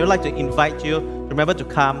fasting. And we would like to invite you, remember to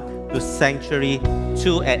come to Sanctuary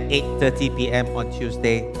 2 at 8:30 p.m. on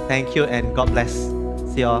Tuesday. Thank you and God bless.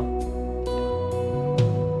 See you all.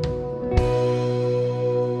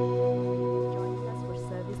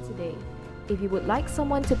 If you would like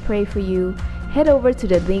someone to pray for you, head over to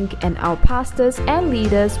the link and our pastors and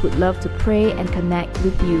leaders would love to pray and connect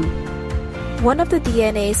with you. One of the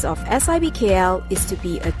DNAs of SIBKL is to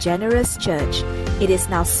be a generous church. It is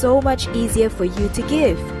now so much easier for you to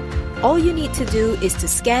give. All you need to do is to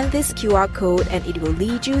scan this QR code and it will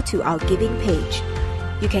lead you to our giving page.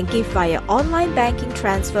 You can give via online banking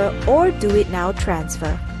transfer or do it now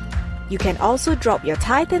transfer. You can also drop your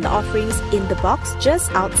tithe and offerings in the box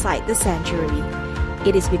just outside the sanctuary.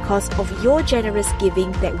 It is because of your generous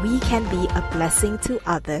giving that we can be a blessing to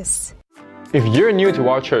others. If you're new to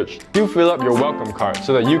our church, do fill up your welcome card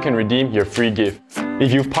so that you can redeem your free gift.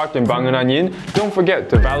 If you've parked in Bangunan Yin, don't forget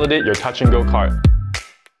to validate your touch and go card.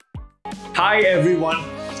 Hi everyone!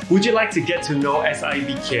 Would you like to get to know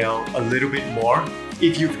SIBKL a little bit more?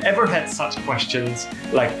 If you've ever had such questions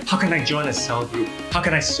like, how can I join a cell group? How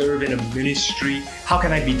can I serve in a ministry? How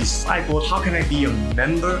can I be discipled? How can I be a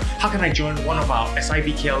member? How can I join one of our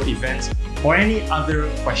SIBKL events? Or any other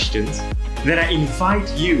questions, then I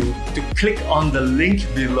invite you to click on the link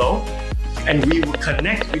below and we will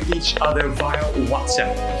connect with each other via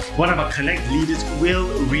WhatsApp. One of our Connect leaders will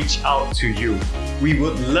reach out to you. We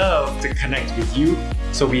would love to connect with you,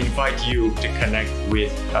 so we invite you to connect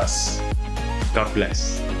with us. God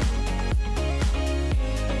bless.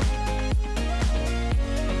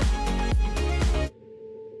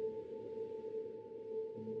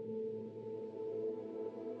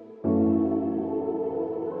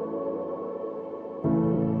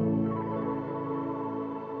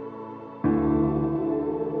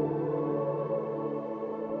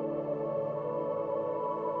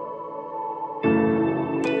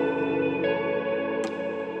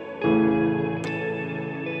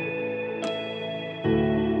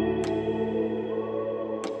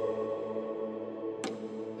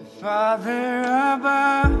 Father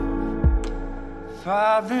above,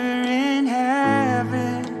 Father in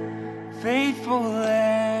heaven, faithful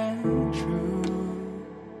and true.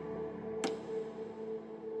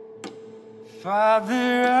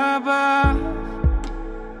 Father above,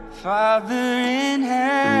 Father in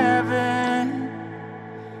heaven,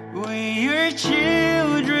 we your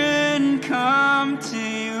children come to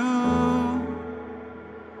you.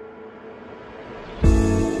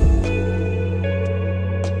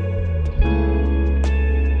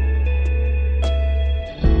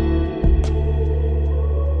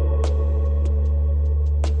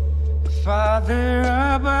 Father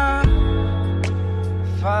above,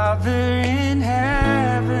 Father in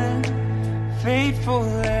heaven, faithful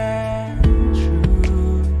and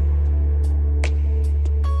true.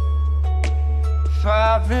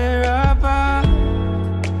 Father above,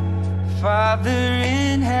 Father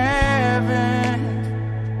in heaven,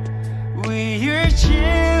 we your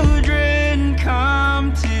children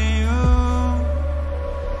come to you.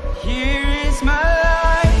 Here is my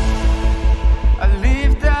life, I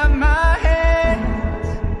lift up my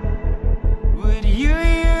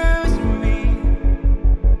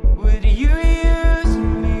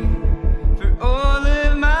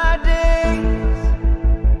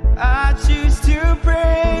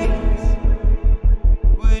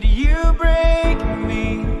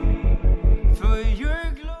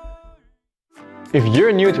If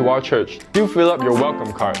you're new to our church, do fill up your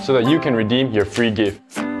welcome card so that you can redeem your free gift.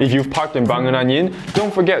 If you've parked in Bangunan Yin,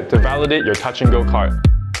 don't forget to validate your touch and go card.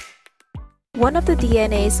 One of the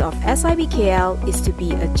DNAs of SIBKL is to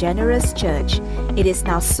be a generous church. It is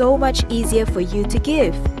now so much easier for you to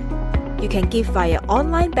give. You can give via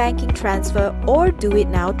online banking transfer or do it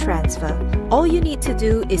now transfer. All you need to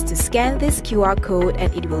do is to scan this QR code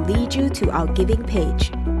and it will lead you to our giving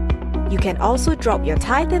page. You can also drop your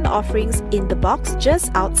tithe and offerings in the box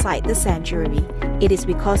just outside the sanctuary. It is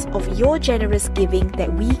because of your generous giving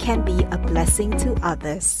that we can be a blessing to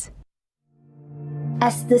others.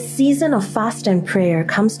 As the season of fast and prayer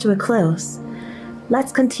comes to a close,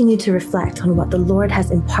 let's continue to reflect on what the Lord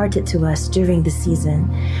has imparted to us during the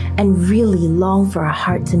season and really long for our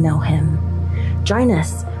heart to know Him. Join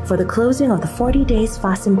us for the closing of the 40 days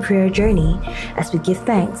fast and prayer journey as we give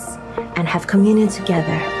thanks and have communion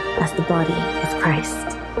together as the body of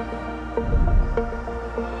Christ.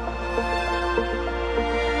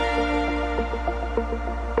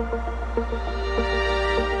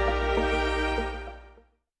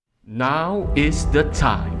 Now is the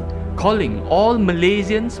time, calling all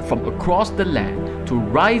Malaysians from across the land to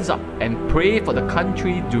rise up and pray for the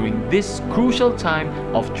country during this crucial time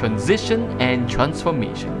of transition and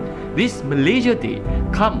transformation. This Malaysia Day,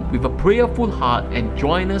 come with a prayerful heart and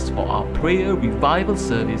join us for our prayer revival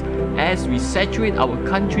service as we saturate our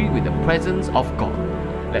country with the presence of God.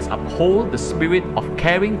 Let's uphold the spirit of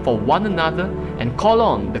caring for one another and call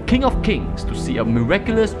on the King of Kings to see a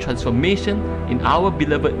miraculous transformation in our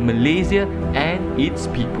beloved Malaysia and its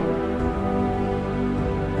people.